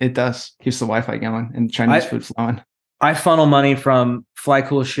 It does. Keeps the Wi-Fi going and Chinese food flowing. I funnel money from Fly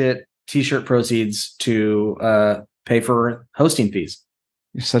Cool Shit t-shirt proceeds to pay for hosting fees.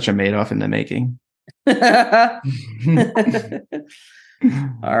 You're such a Madoff in the making.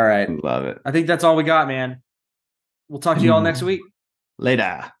 All right. Love it. I think that's all we got, man. We'll talk to you all next week.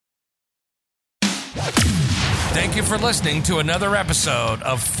 Later. Thank you for listening to another episode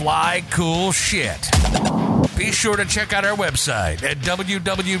of Fly Cool Shit. Be sure to check out our website at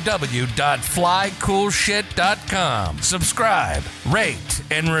www.flycoolshit.com. Subscribe, rate,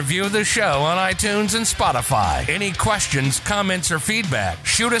 and review the show on iTunes and Spotify. Any questions, comments, or feedback,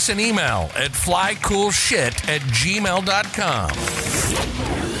 shoot us an email at flycoolshit@gmail.com.